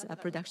Japanese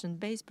production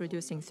base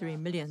producing 3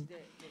 million.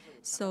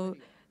 So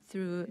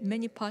through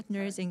many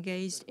partners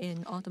engaged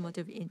in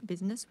automotive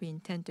business, we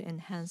intend to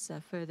enhance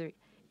further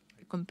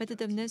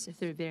competitiveness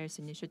through various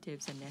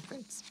initiatives and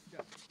efforts.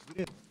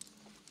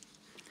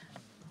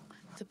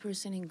 The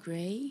person in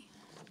gray.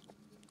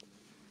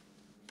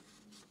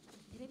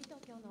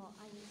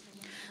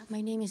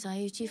 My name is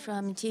Ayuchi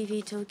from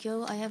TV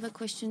Tokyo. I have a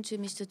question to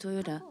Mr.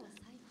 Toyoda.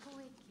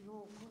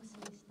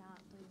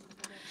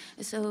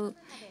 So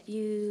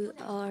you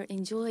are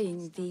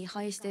enjoying the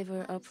highest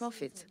ever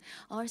profit.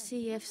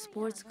 RCF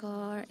sports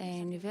car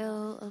and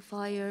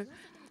Velfire,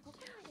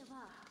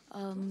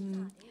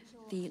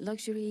 the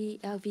luxury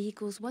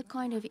vehicles, what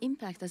kind of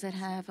impact does that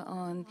have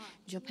on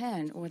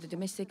Japan or the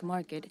domestic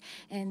market?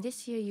 And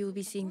this year you'll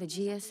be seeing the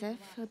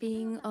GSF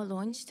being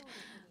launched.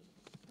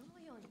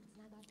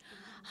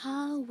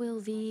 How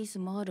will these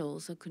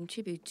models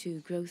contribute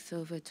to growth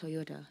of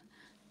Toyota?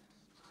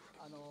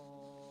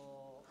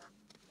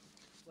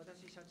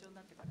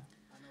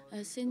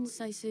 Since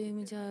I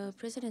assumed the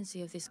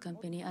presidency of this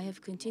company, I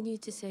have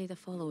continued to say the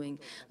following: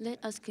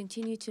 let us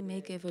continue to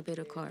make ever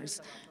better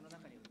cars.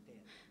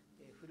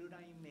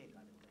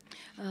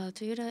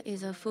 Toyota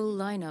is a full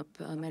lineup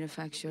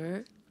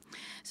manufacturer,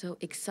 so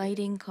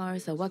exciting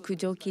cars, the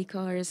wakujoki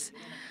cars,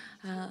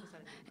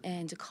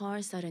 and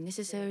cars that are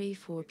necessary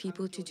for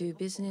people to do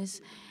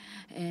business,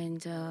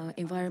 and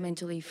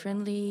environmentally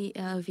friendly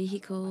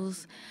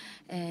vehicles,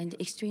 and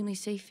extremely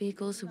safe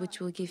vehicles which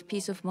will give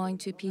peace of mind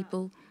to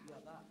people.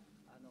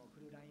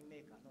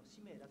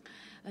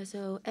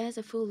 So as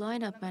a full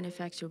lineup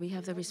manufacturer, we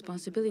have the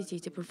responsibility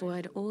to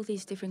provide all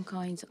these different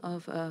kinds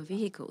of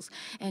vehicles.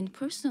 And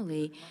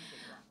personally,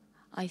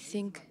 I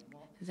think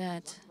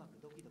that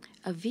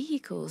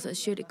vehicles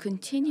should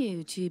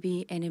continue to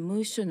be an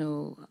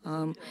emotional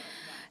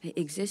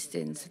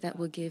existence that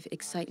will give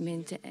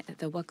excitement,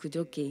 the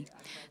wakudoki.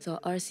 So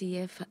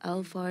RCF,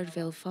 Alphard,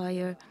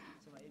 Velfire,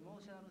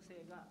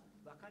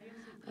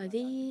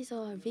 these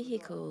are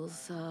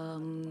vehicles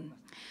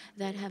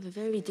that have a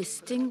very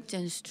distinct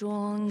and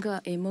strong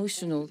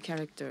emotional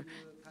character.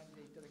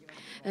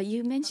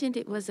 You mentioned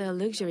it was a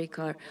luxury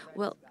car.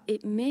 Well,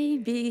 it may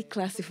be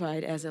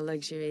classified as a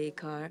luxury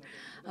car,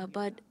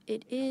 but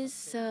it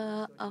is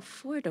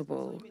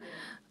affordable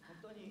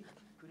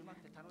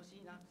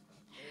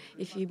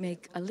if you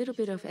make a little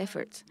bit of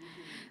effort.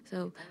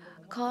 So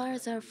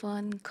cars are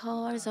fun,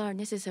 cars are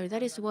necessary.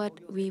 That is what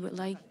we would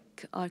like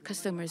our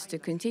customers to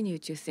continue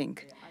to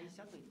think.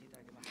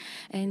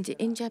 And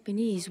in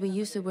Japanese, we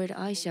use the word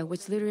aisha,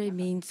 which literally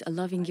means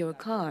loving your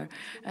car.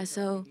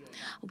 So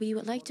we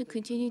would like to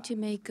continue to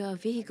make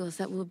vehicles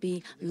that will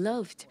be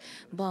loved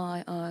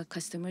by our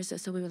customers.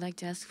 So we would like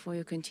to ask for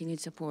your continued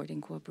support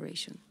and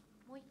cooperation.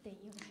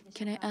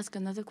 Can I ask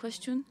another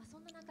question?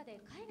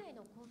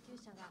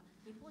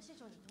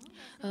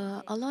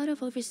 A lot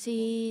of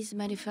overseas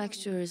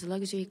manufacturers,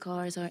 luxury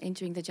cars are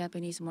entering the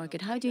Japanese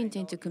market. How do you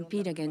intend to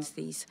compete against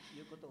these?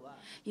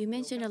 You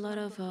mentioned a lot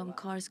of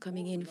cars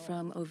coming in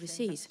from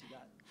overseas.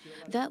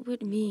 That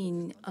would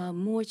mean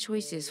more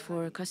choices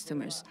for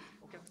customers.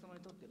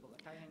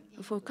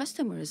 For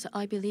customers,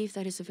 I believe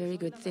that is a very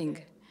good thing.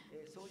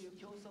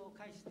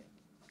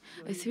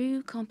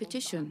 Through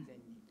competition,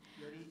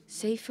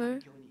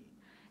 safer,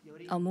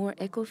 a more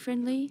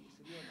eco-friendly,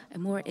 a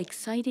more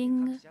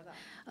exciting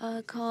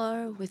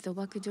car with the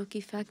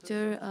wakudoki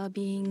factor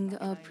being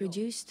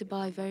produced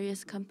by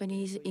various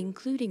companies,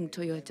 including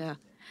Toyota,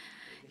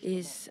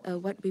 is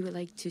what we would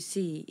like to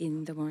see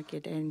in the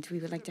market, and we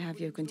would like to have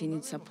your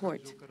continued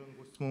support.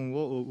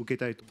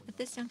 At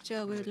this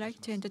juncture, we would like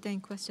to entertain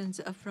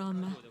questions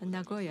from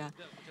Nagoya.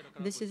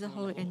 This is a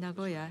hall in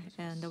Nagoya,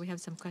 and we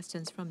have some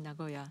questions from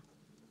Nagoya.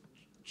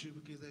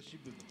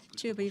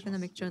 Chubu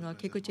Economic Journal,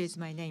 Kikuchi is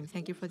my name.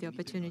 Thank you for the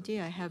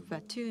opportunity. I have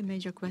two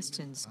major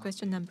questions.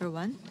 Question number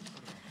one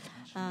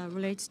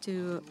relates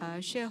to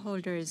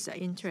shareholders'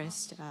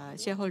 interest.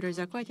 Shareholders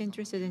are quite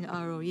interested in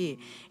ROE.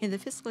 In the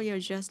fiscal year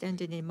just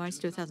ended in March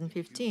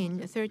 2015,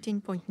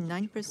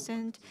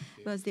 13.9%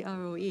 was the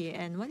ROE.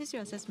 And what is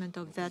your assessment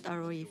of that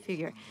ROE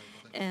figure?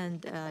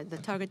 And the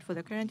target for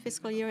the current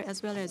fiscal year,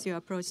 as well as your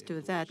approach to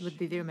that, would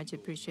be very much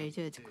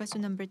appreciated.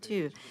 Question number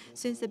two.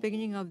 Since the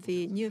beginning of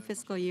the new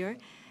fiscal year,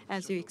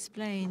 as you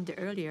explained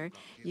earlier,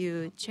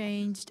 you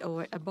changed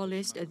or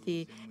abolished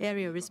the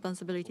area of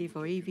responsibility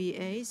for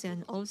EVAs,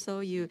 and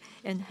also you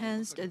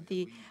enhanced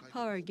the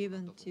power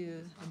given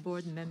to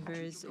board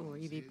members or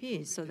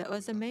EVPs. So that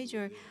was a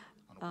major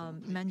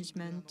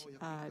management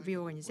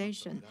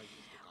reorganization.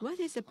 What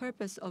is the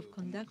purpose of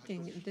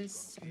conducting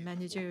this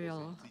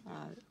managerial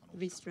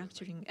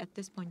restructuring at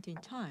this point in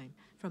time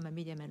from a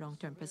medium and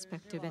long-term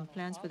perspective, and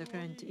plans for the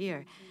current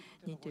year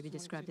need to be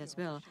described as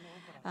well?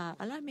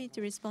 Allow me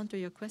to respond to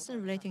your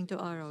question relating to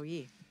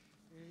ROE.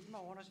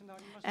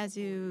 As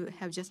you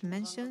have just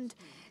mentioned,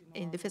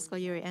 in the fiscal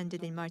year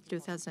ended in March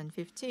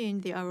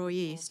 2015, the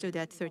ROE stood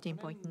at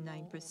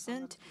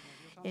 13.9%.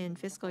 In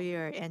fiscal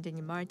year ending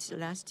in March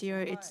last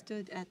year, it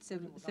stood at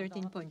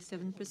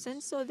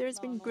 13.7%. So there's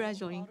been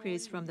gradual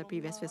increase from the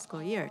previous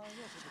fiscal year.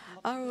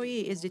 ROE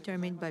is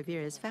determined by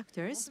various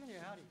factors,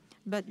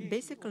 but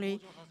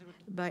basically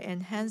by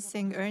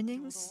enhancing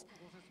earnings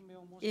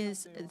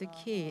is the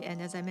key.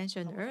 And as I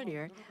mentioned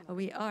earlier,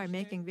 we are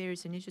making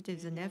various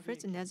initiatives and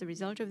efforts, and as a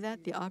result of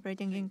that, the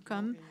operating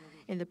income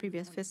in the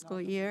previous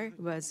fiscal year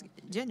was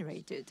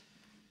generated.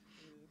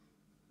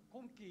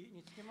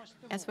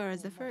 As far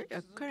as the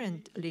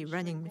currently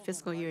running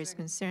fiscal year is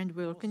concerned,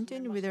 we will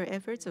continue with our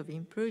efforts of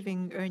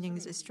improving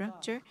earnings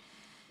structure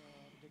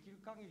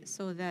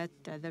so that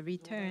the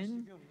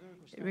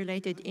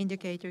return-related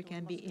indicator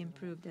can be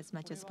improved as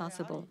much as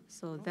possible.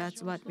 So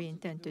that's what we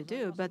intend to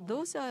do. But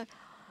those are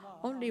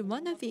only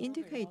one of the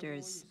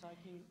indicators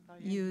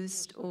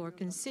used or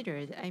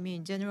considered. I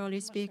mean, generally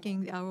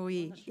speaking, the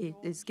ROE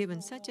is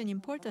given such an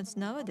importance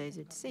nowadays,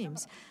 it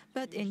seems.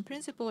 But in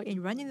principle,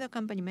 in running the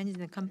company,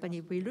 managing the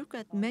company, we look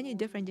at many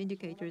different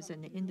indicators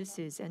and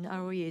indices, and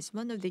ROE is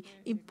one of the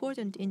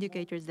important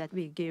indicators that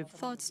we give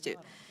thoughts to.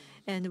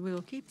 And we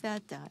will keep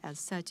that as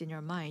such in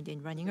our mind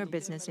in running our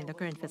business in the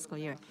current fiscal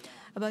year.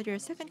 About your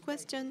second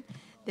question,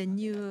 the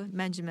new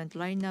management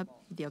lineup,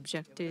 the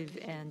objective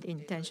and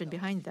intention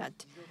behind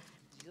that.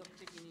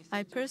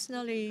 I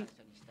personally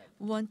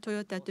want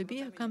Toyota to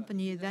be a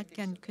company that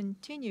can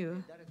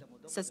continue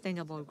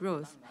sustainable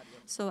growth.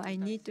 So I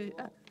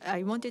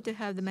wanted to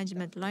have the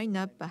management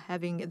lineup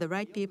having the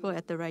right people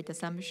at the right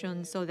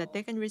assumptions so that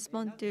they can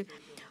respond to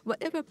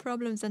whatever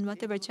problems and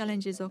whatever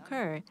challenges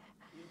occur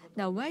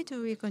Now, why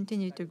do we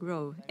continue to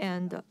grow?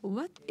 And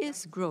what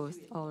is growth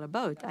all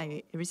about?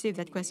 I receive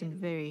that question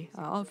very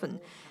often.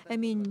 I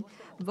mean,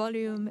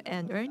 volume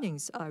and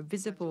earnings are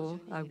visible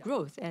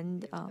growth,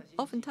 and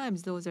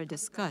oftentimes those are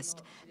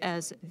discussed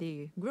as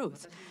the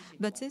growth.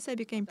 But since I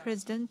became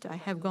president, I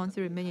have gone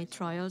through many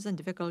trials and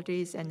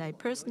difficulties, and I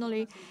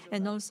personally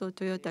and also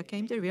Toyota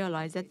came to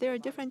realize that there are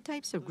different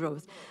types of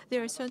growth.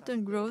 There are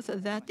certain growth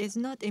that is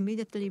not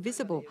immediately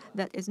visible,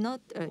 that is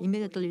not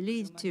immediately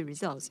lead to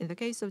results. In the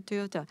case of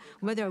Toyota,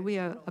 whether we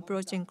are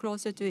approaching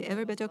closer to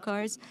ever better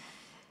cars,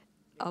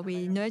 are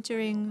we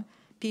nurturing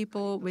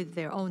people with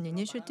their own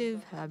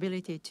initiative,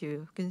 ability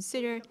to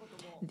consider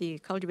the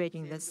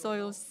cultivating the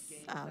soils,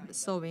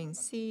 sowing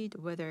seed,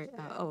 whether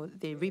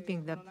they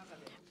reaping the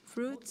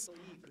fruits,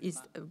 is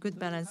a good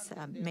balance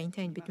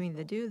maintained between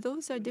the two.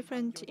 Those are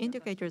different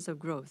indicators of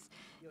growth.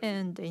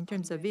 And in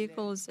terms of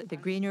vehicles, the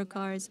greener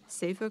cars,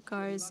 safer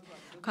cars,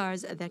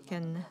 cars that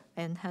can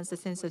enhance the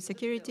sense of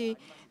security,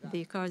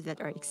 the cars that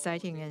are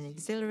exciting and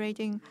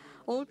exhilarating,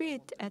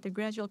 albeit at a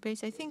gradual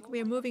pace, I think we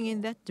are moving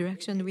in that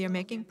direction. We are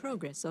making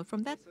progress. So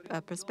from that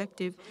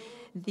perspective,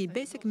 the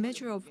basic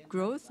measure of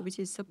growth, which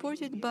is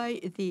supported by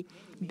the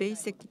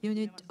basic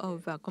unit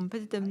of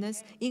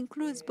competitiveness,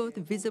 includes both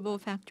visible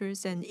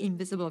factors and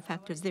invisible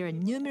factors. There are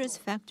numerous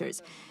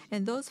factors,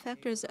 and those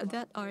factors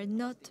that are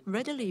not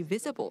readily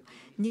visible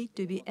need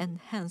to be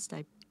enhanced,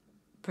 I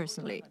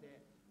personally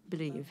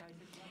believe.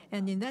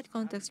 And in that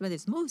context, what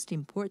is most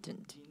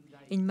important,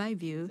 in my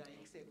view,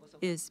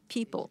 is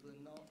people,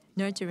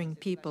 nurturing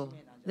people.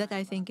 That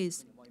I think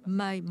is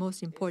my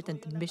most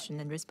important mission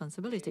and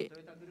responsibility.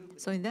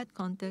 So in that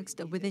context,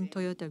 within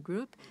Toyota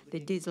Group, the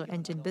diesel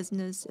engine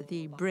business,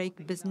 the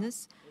brake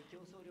business,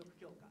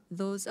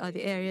 those are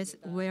the areas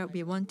where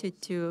we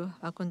wanted to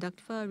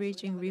conduct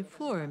far-reaching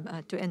reform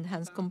to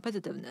enhance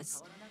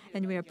competitiveness.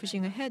 And we are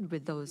pushing ahead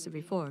with those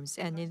reforms.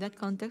 And in that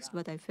context,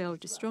 what I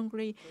felt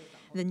strongly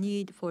the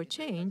need for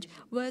change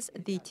was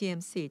the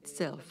TMC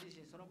itself.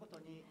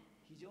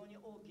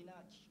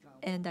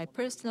 And I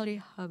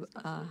personally have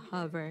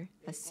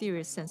a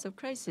serious sense of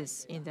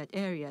crisis in that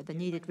area, the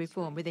needed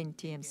reform within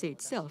TMC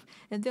itself.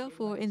 And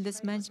therefore, in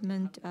this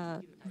management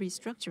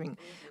restructuring,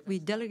 we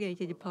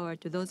delegated power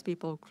to those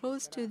people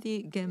close to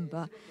the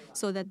Gemba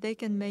so that they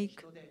can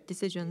make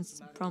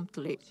decisions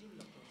promptly.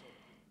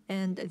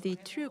 And the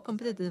true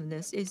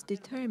competitiveness is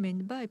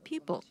determined by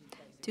people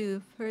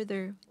to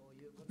further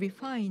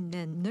refine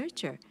and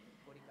nurture,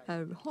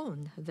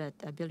 hone that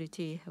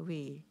ability.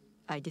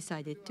 I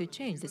decided to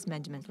change this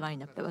management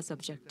lineup. That was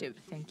objective.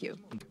 Thank you.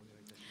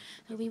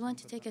 We want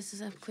to take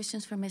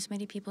questions from as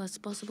many people as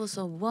possible,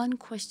 so one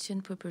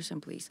question per person,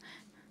 please.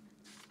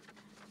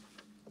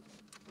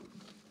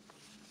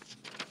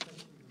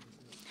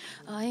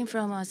 I am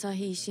from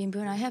Asahi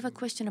Shimbun. I have a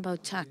question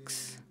about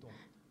tax.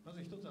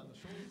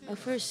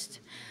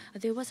 First,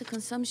 there was a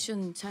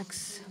consumption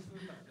tax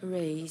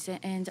raise,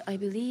 and I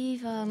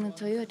believe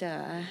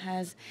Toyota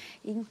has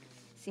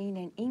seen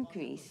an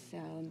increase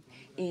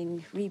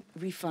in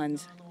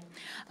refunds.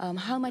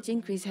 How much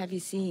increase have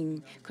you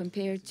seen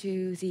compared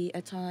to the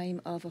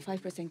time of a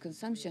 5%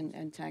 consumption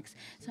and tax?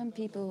 Some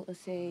people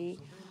say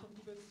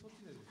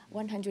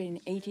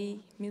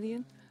 180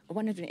 million,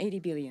 180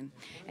 billion.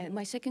 And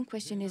my second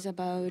question is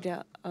about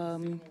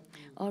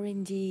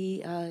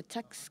R&D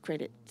tax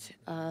credit.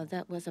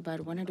 That was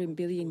about 100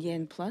 billion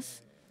yen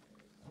plus.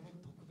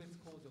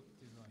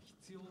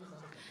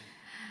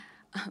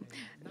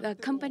 A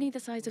company the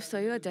size of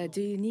Toyota,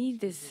 do you need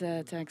this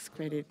tax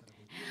credit?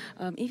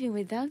 Even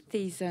without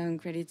these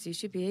credits, you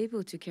should be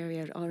able to carry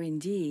out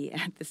R&D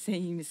at the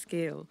same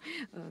scale.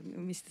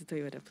 Mr.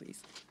 Toyota,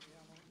 please.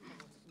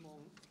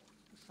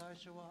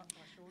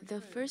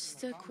 The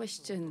first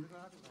question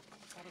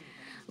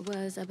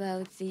was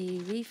about the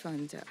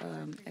refund,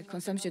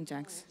 consumption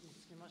tax.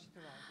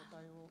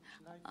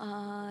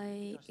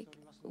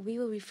 We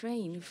will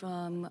refrain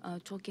from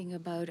talking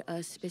about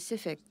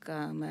specific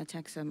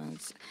tax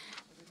amounts.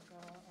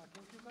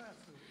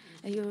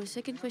 Your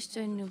second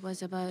question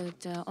was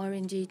about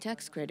R&D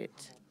tax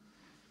credit.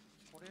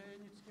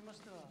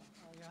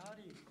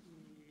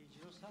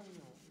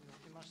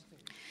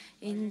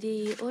 In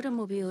the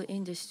automobile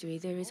industry,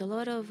 there is a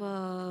lot of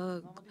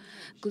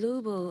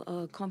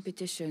global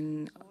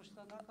competition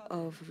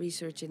of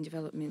research and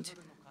development.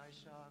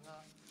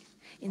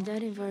 In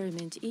that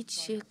environment,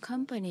 each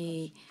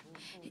company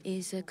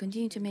is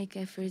continuing to make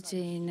efforts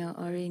in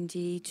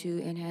R&D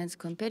to enhance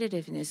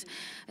competitiveness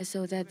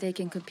so that they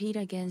can compete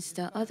against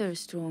other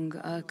strong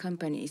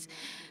companies.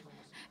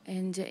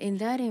 And in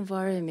that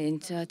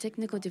environment,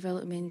 technical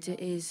development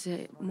is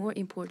more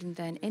important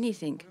than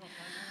anything.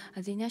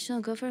 The national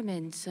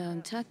government's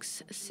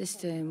tax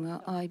system,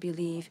 I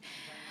believe,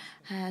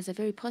 has a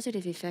very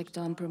positive effect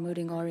on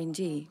promoting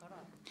R&D.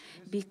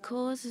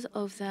 Because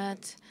of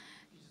that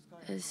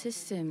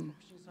system,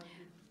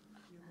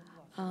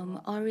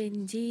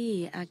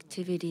 R&D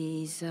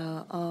activities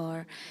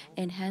are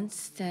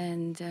enhanced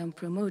and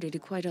promoted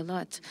quite a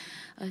lot.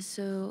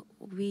 So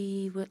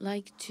we would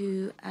like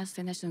to ask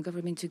the national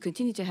government to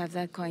continue to have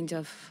that kind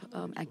of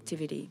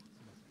activity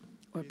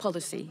or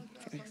policy.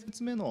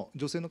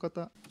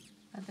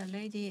 The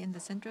lady in the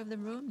center of the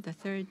room, the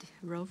third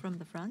row from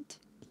the front.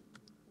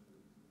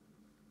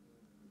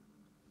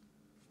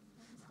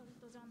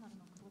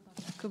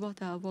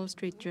 Kubota, Wall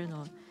Street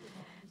Journal.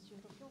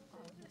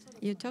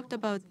 You talked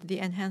about the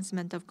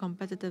enhancement of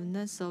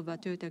competitiveness of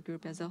Toyota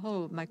Group as a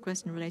whole. My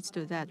question relates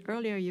to that.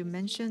 Earlier, you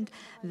mentioned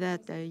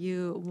that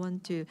you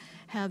want to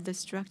have the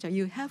structure.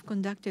 You have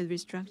conducted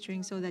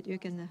restructuring so that you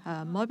can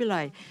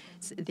mobilize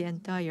the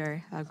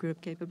entire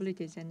group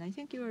capabilities. And I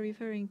think you are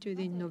referring to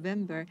the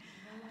November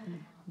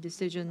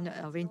decision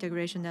of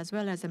integration as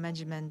well as a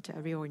management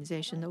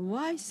reorganization.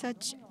 Why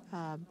such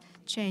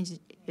change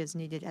is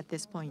needed at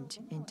this point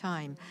in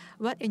time?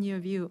 What, in your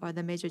view, are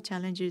the major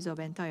challenges of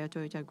entire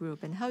Toyota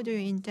Group, and how do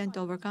you intend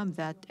to overcome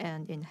that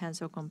and enhance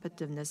your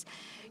competitiveness,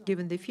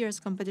 given the fierce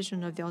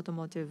competition of the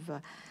automotive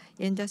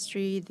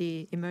industry,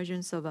 the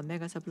emergence of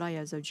mega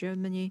suppliers of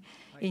Germany?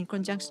 In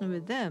conjunction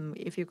with them,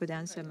 if you could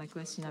answer my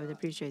question, I would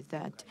appreciate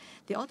that.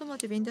 The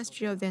automotive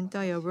industry of the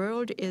entire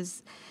world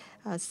is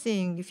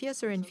seeing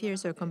fiercer and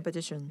fiercer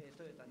competition.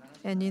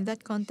 And in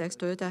that context,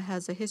 Toyota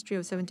has a history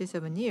of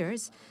 77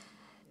 years.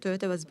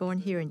 Toyota was born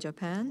here in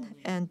Japan,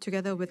 and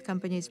together with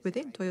companies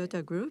within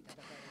Toyota Group,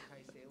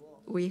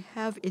 we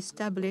have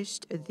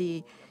established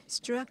the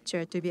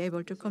structure to be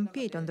able to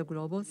compete on the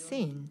global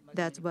scene.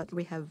 That's what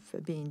we have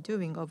been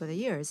doing over the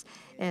years.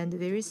 And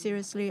very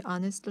seriously,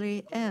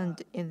 honestly,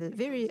 and in a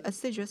very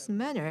assiduous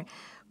manner,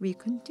 we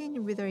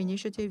continue with our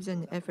initiatives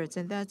and efforts.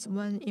 And that's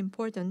one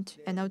important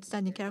and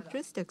outstanding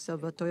characteristics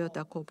of a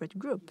Toyota corporate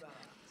group.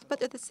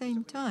 But at the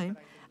same time,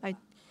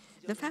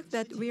 the fact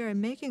that we are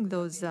making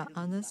those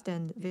honest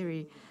and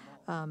very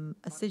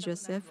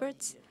assiduous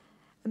efforts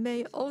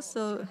may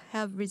also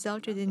have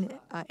resulted in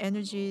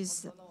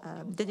energies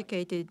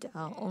dedicated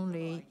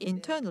only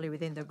internally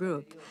within the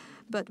group.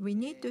 But we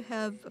need to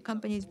have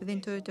companies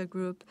within Toyota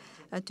Group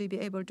to be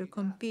able to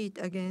compete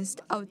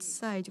against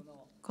outside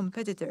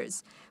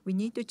competitors. We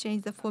need to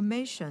change the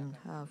formation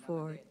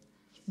for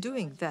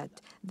doing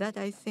that. That,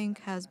 I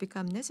think, has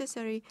become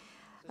necessary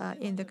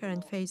in the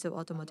current phase of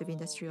automotive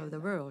industry of the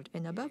world.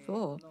 And above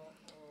all,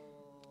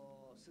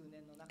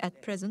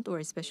 at present, or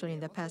especially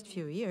in the past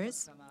few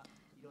years,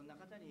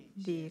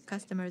 the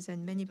customers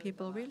and many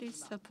people really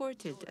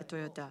supported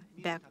Toyota,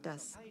 backed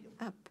us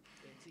up.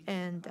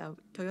 And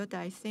Toyota,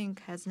 I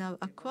think, has now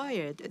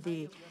acquired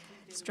the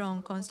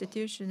strong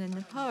constitution and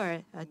the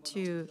power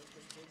to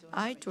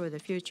eye toward the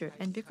future.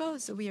 And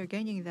because we are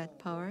gaining that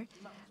power,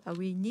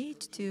 we need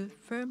to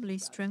firmly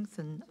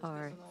strengthen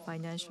our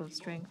financial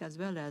strength as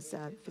well as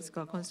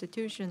fiscal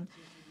constitution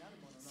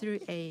through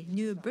a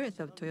new birth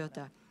of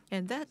Toyota.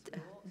 And that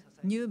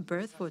new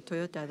birth for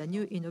Toyota, the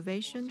new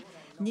innovation,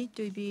 need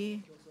to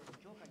be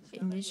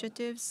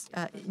initiatives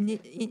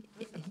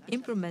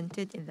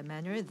implemented in the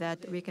manner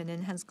that we can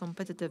enhance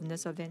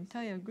competitiveness of the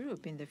entire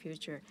group in the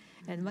future.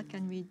 And what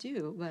can we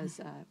do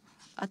was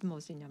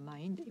utmost in your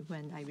mind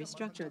when I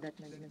restructured that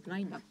management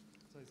lineup.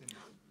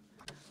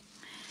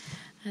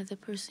 The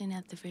person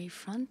at the very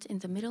front in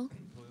the middle.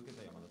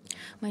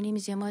 My name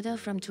is Yamada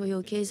from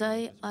Toyo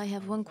Keizai. I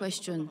have one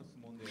question.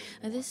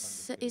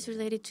 This is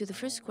related to the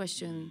first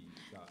question.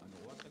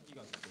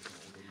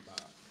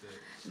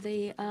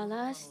 The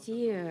last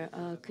year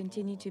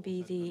continued to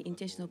be the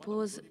intentional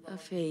pause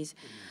phase,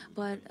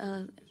 but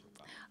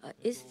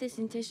is this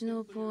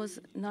intentional pause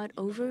not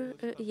over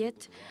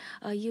yet?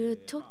 You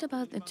talked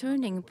about a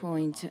turning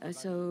point,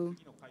 so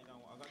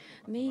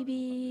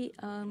maybe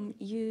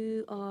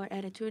you are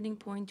at a turning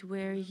point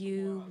where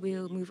you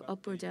will move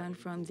up or down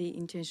from the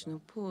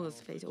intentional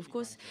pause phase. Of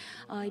course,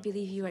 I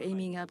believe you are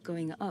aiming up,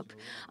 going up.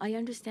 I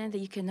understand that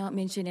you cannot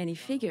mention any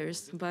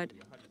figures, but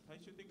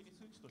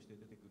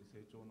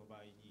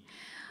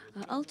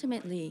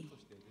ultimately,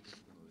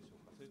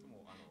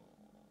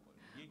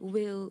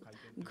 will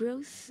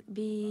growth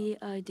be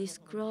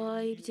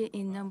described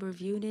in number of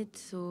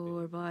units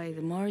or by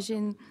the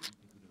margin?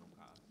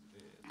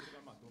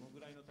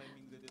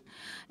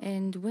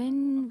 And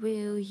when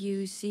will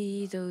you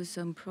see those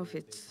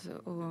profits,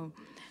 or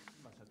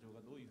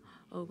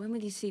when will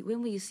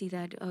you see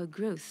that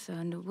growth?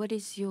 And what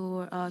is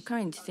your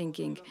current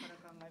thinking?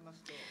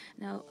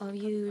 Now,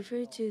 you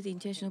referred to the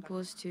intentional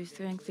pause to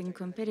strengthen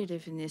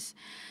competitiveness.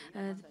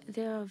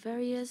 There are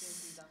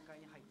various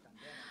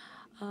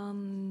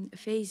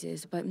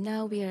phases, but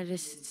now we are at a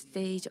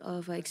stage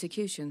of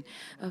execution.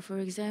 For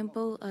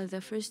example,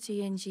 the first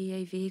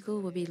TNGA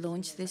vehicle will be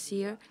launched this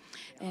year,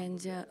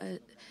 and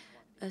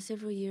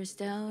several years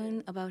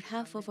down, about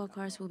half of our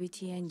cars will be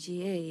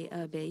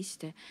TNGA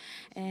based.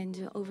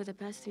 And over the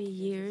past 3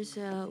 years,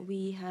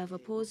 we have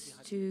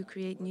paused to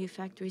create new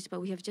factories, but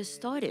we have just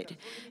started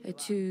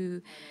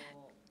to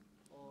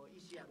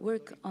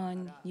work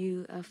on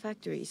new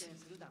factories.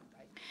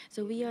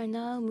 So we are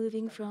now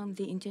moving from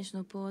the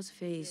intentional pause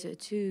phase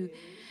to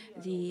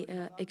the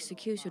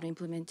execution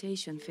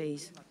implementation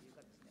phase.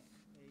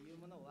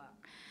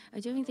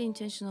 During the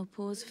intentional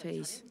pause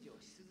phase,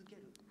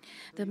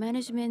 the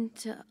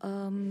management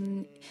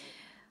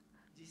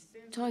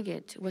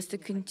target was to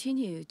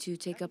continue to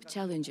take up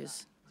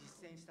challenges.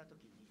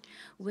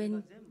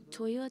 When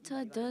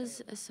Toyota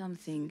does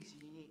something,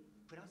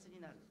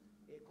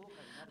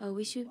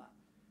 we should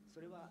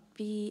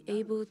be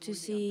able to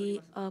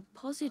see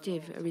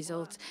positive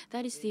results.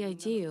 That is the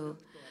ideal.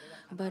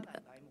 But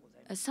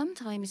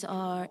sometimes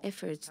our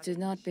efforts do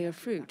not bear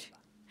fruit.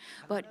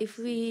 But if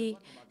we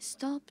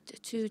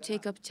stopped to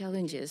take up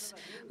challenges,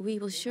 we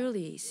will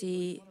surely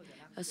see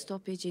a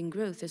stoppage in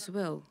growth as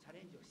well.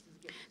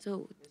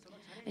 So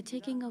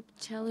taking up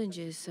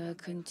challenges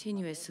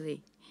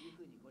continuously,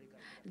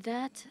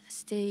 that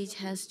stage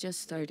has just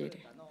started.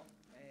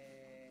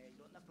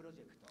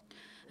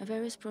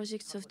 Various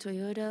projects of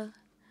Toyota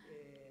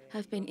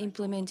have been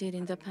implemented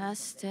in the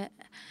past.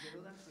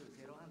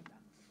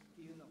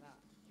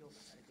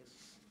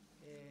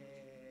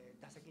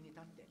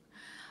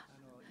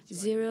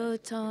 Zero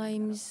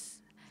times,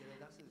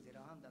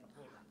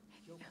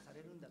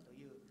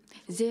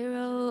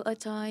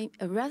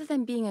 rather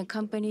than being a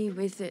company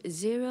with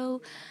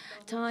 0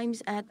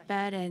 times at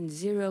bat and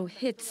 0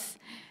 hits,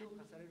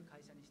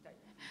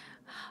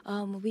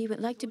 we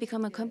would like to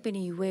become a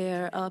company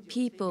where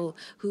people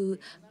who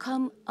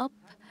come up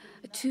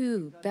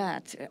to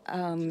bat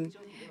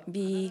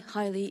be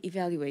highly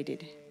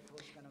evaluated.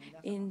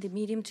 In the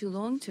medium to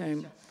long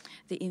term,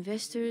 the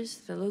investors,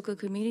 the local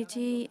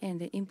community,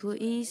 and the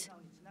employees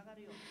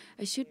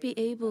should be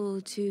able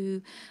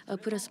to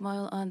put a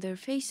smile on their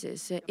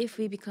faces if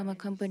we become a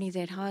company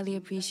that highly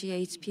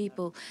appreciates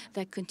people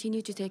that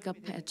continue to take up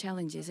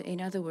challenges. In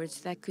other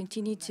words, that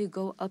continue to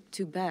go up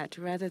to bat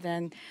rather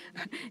than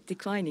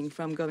declining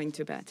from going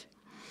to bat.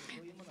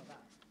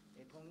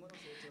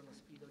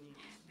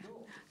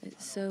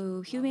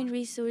 So human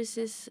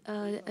resources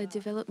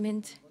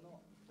development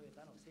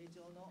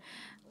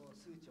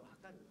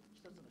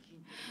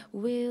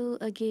will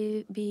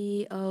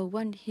be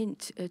one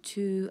hint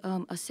to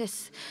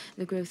assess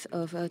the growth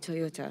of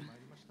Toyota.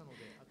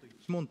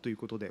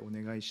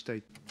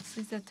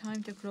 Since the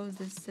time to close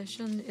this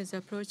session is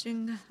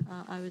approaching,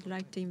 I would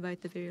like to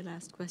invite the very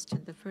last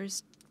question. The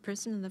first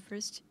person in the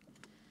first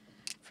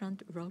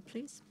front row,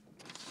 please.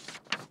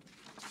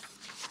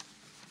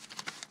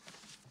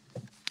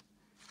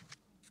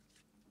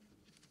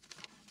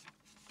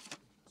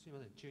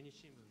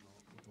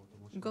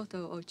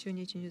 Goto of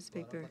Chunichi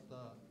newspaper.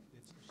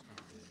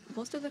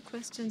 Most of the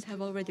questions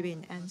have already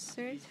been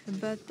answered,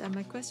 but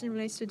my question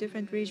relates to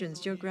different regions,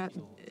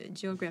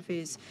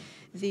 geographies.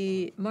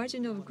 The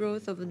margin of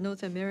growth of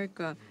North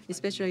America,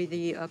 especially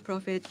the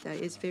profit,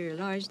 is very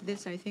large.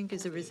 This, I think,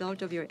 is a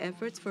result of your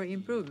efforts for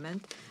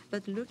improvement.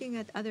 But looking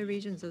at other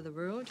regions of the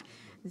world,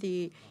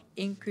 the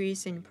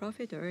increase in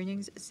profit or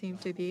earnings seem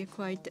to be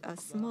quite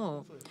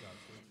small.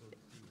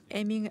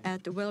 Aiming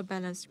at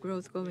well-balanced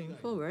growth going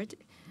forward,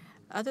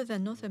 other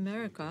than North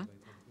America,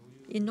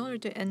 in order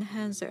to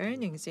enhance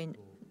earnings in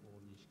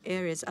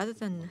areas other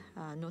than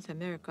North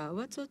America,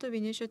 what sort of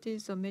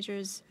initiatives or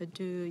measures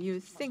do you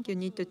think you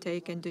need to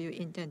take and do you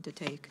intend to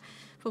take?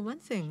 For one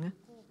thing,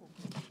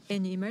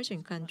 in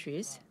emerging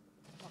countries,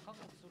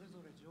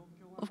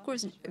 of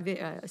course,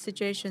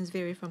 situations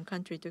vary from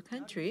country to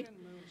country,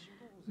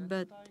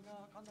 but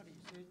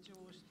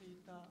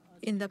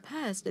in the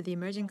past, the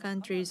emerging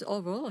countries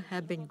overall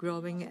have been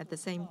growing at the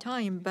same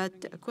time,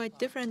 but quite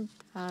different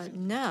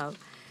now.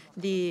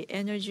 The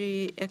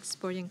energy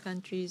exporting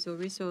countries or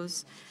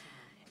resource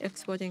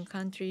exporting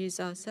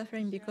countries are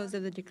suffering because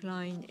of the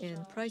decline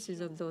in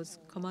prices of those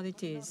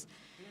commodities.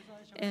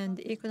 And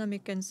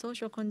economic and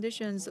social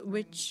conditions,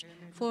 which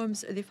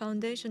forms the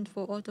foundation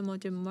for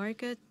automotive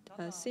market,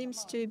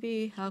 seems to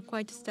be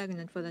quite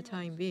stagnant for the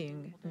time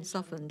being and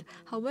softened.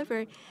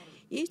 However,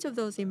 each of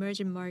those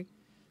emerging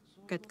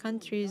market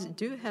countries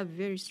do have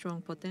very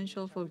strong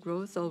potential for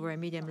growth over a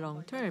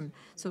medium-long term.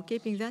 So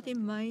keeping that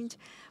in mind,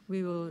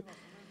 we will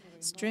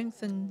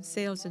strengthen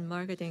sales and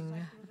marketing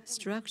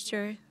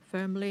structure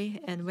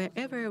firmly, and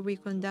wherever we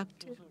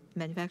conduct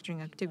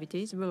manufacturing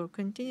activities, we will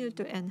continue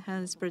to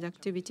enhance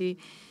productivity,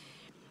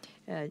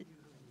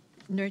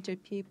 nurture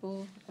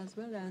people, as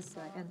well as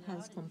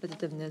enhance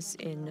competitiveness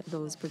in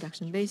those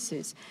production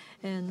bases.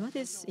 And what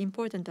is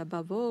important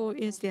above all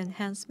is the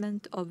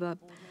enhancement of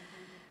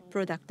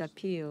product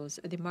appeals,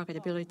 the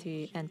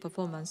marketability and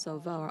performance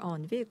of our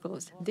own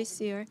vehicles. This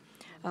year,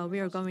 we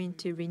are going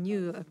to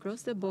renew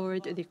across the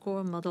board the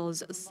core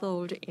models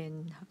sold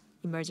in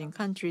emerging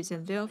countries,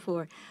 and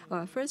therefore,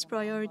 our first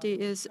priority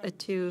is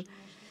to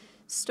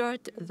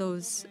start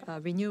those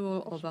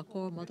renewal of our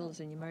core models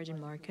in emerging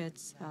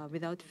markets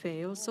without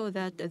fail, so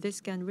that this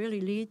can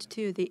really lead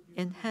to the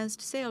enhanced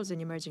sales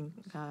in emerging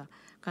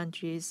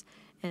countries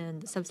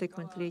and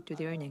subsequently to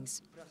the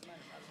earnings.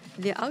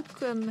 The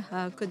outcome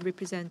could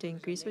represent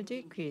increase or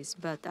decrease,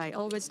 but I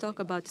always talk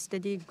about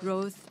steady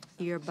growth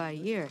year by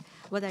year.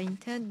 What I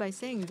intend by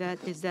saying that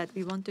is that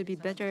we want to be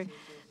better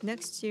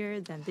next year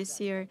than this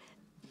year,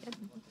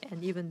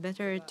 and even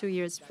better 2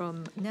 years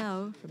from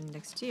now, from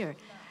next year.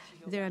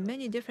 There are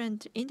many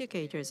different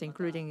indicators,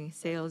 including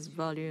sales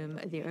volume,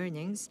 the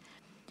earnings,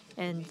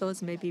 and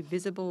those may be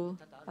visible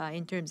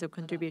in terms of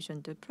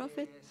contribution to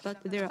profit, but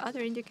there are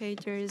other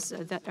indicators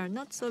that are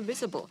not so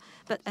visible.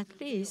 But at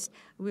least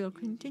we'll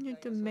continue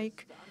to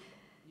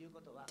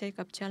take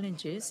up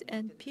challenges,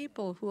 and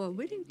people who are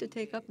willing to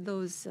take up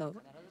those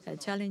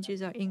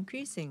challenges are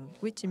increasing,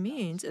 which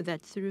means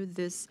that through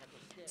this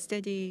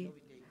steady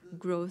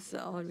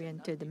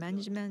growth-oriented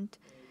management,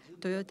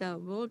 Toyota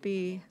will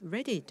be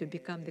ready to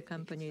become the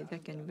company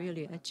that can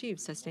really achieve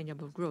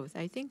sustainable growth.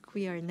 I think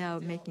we are now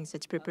making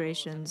such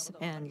preparations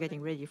and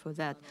getting ready for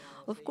that.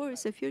 Of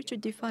course, the future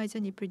defies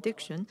any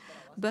prediction,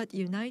 but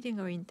uniting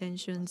our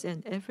intentions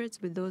and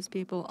efforts with those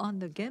people on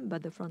the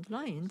gemba, the front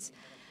lines,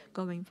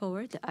 going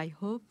forward, I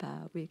hope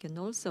we can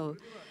also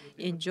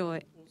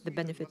enjoy the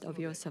benefit of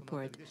your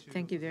support.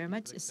 Thank you very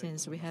much.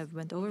 Since we have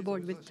went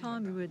overboard with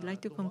time, we would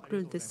like to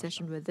conclude this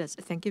session with this.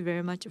 Thank you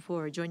very much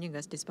for joining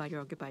us despite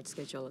your occupied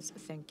schedules.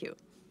 Thank you.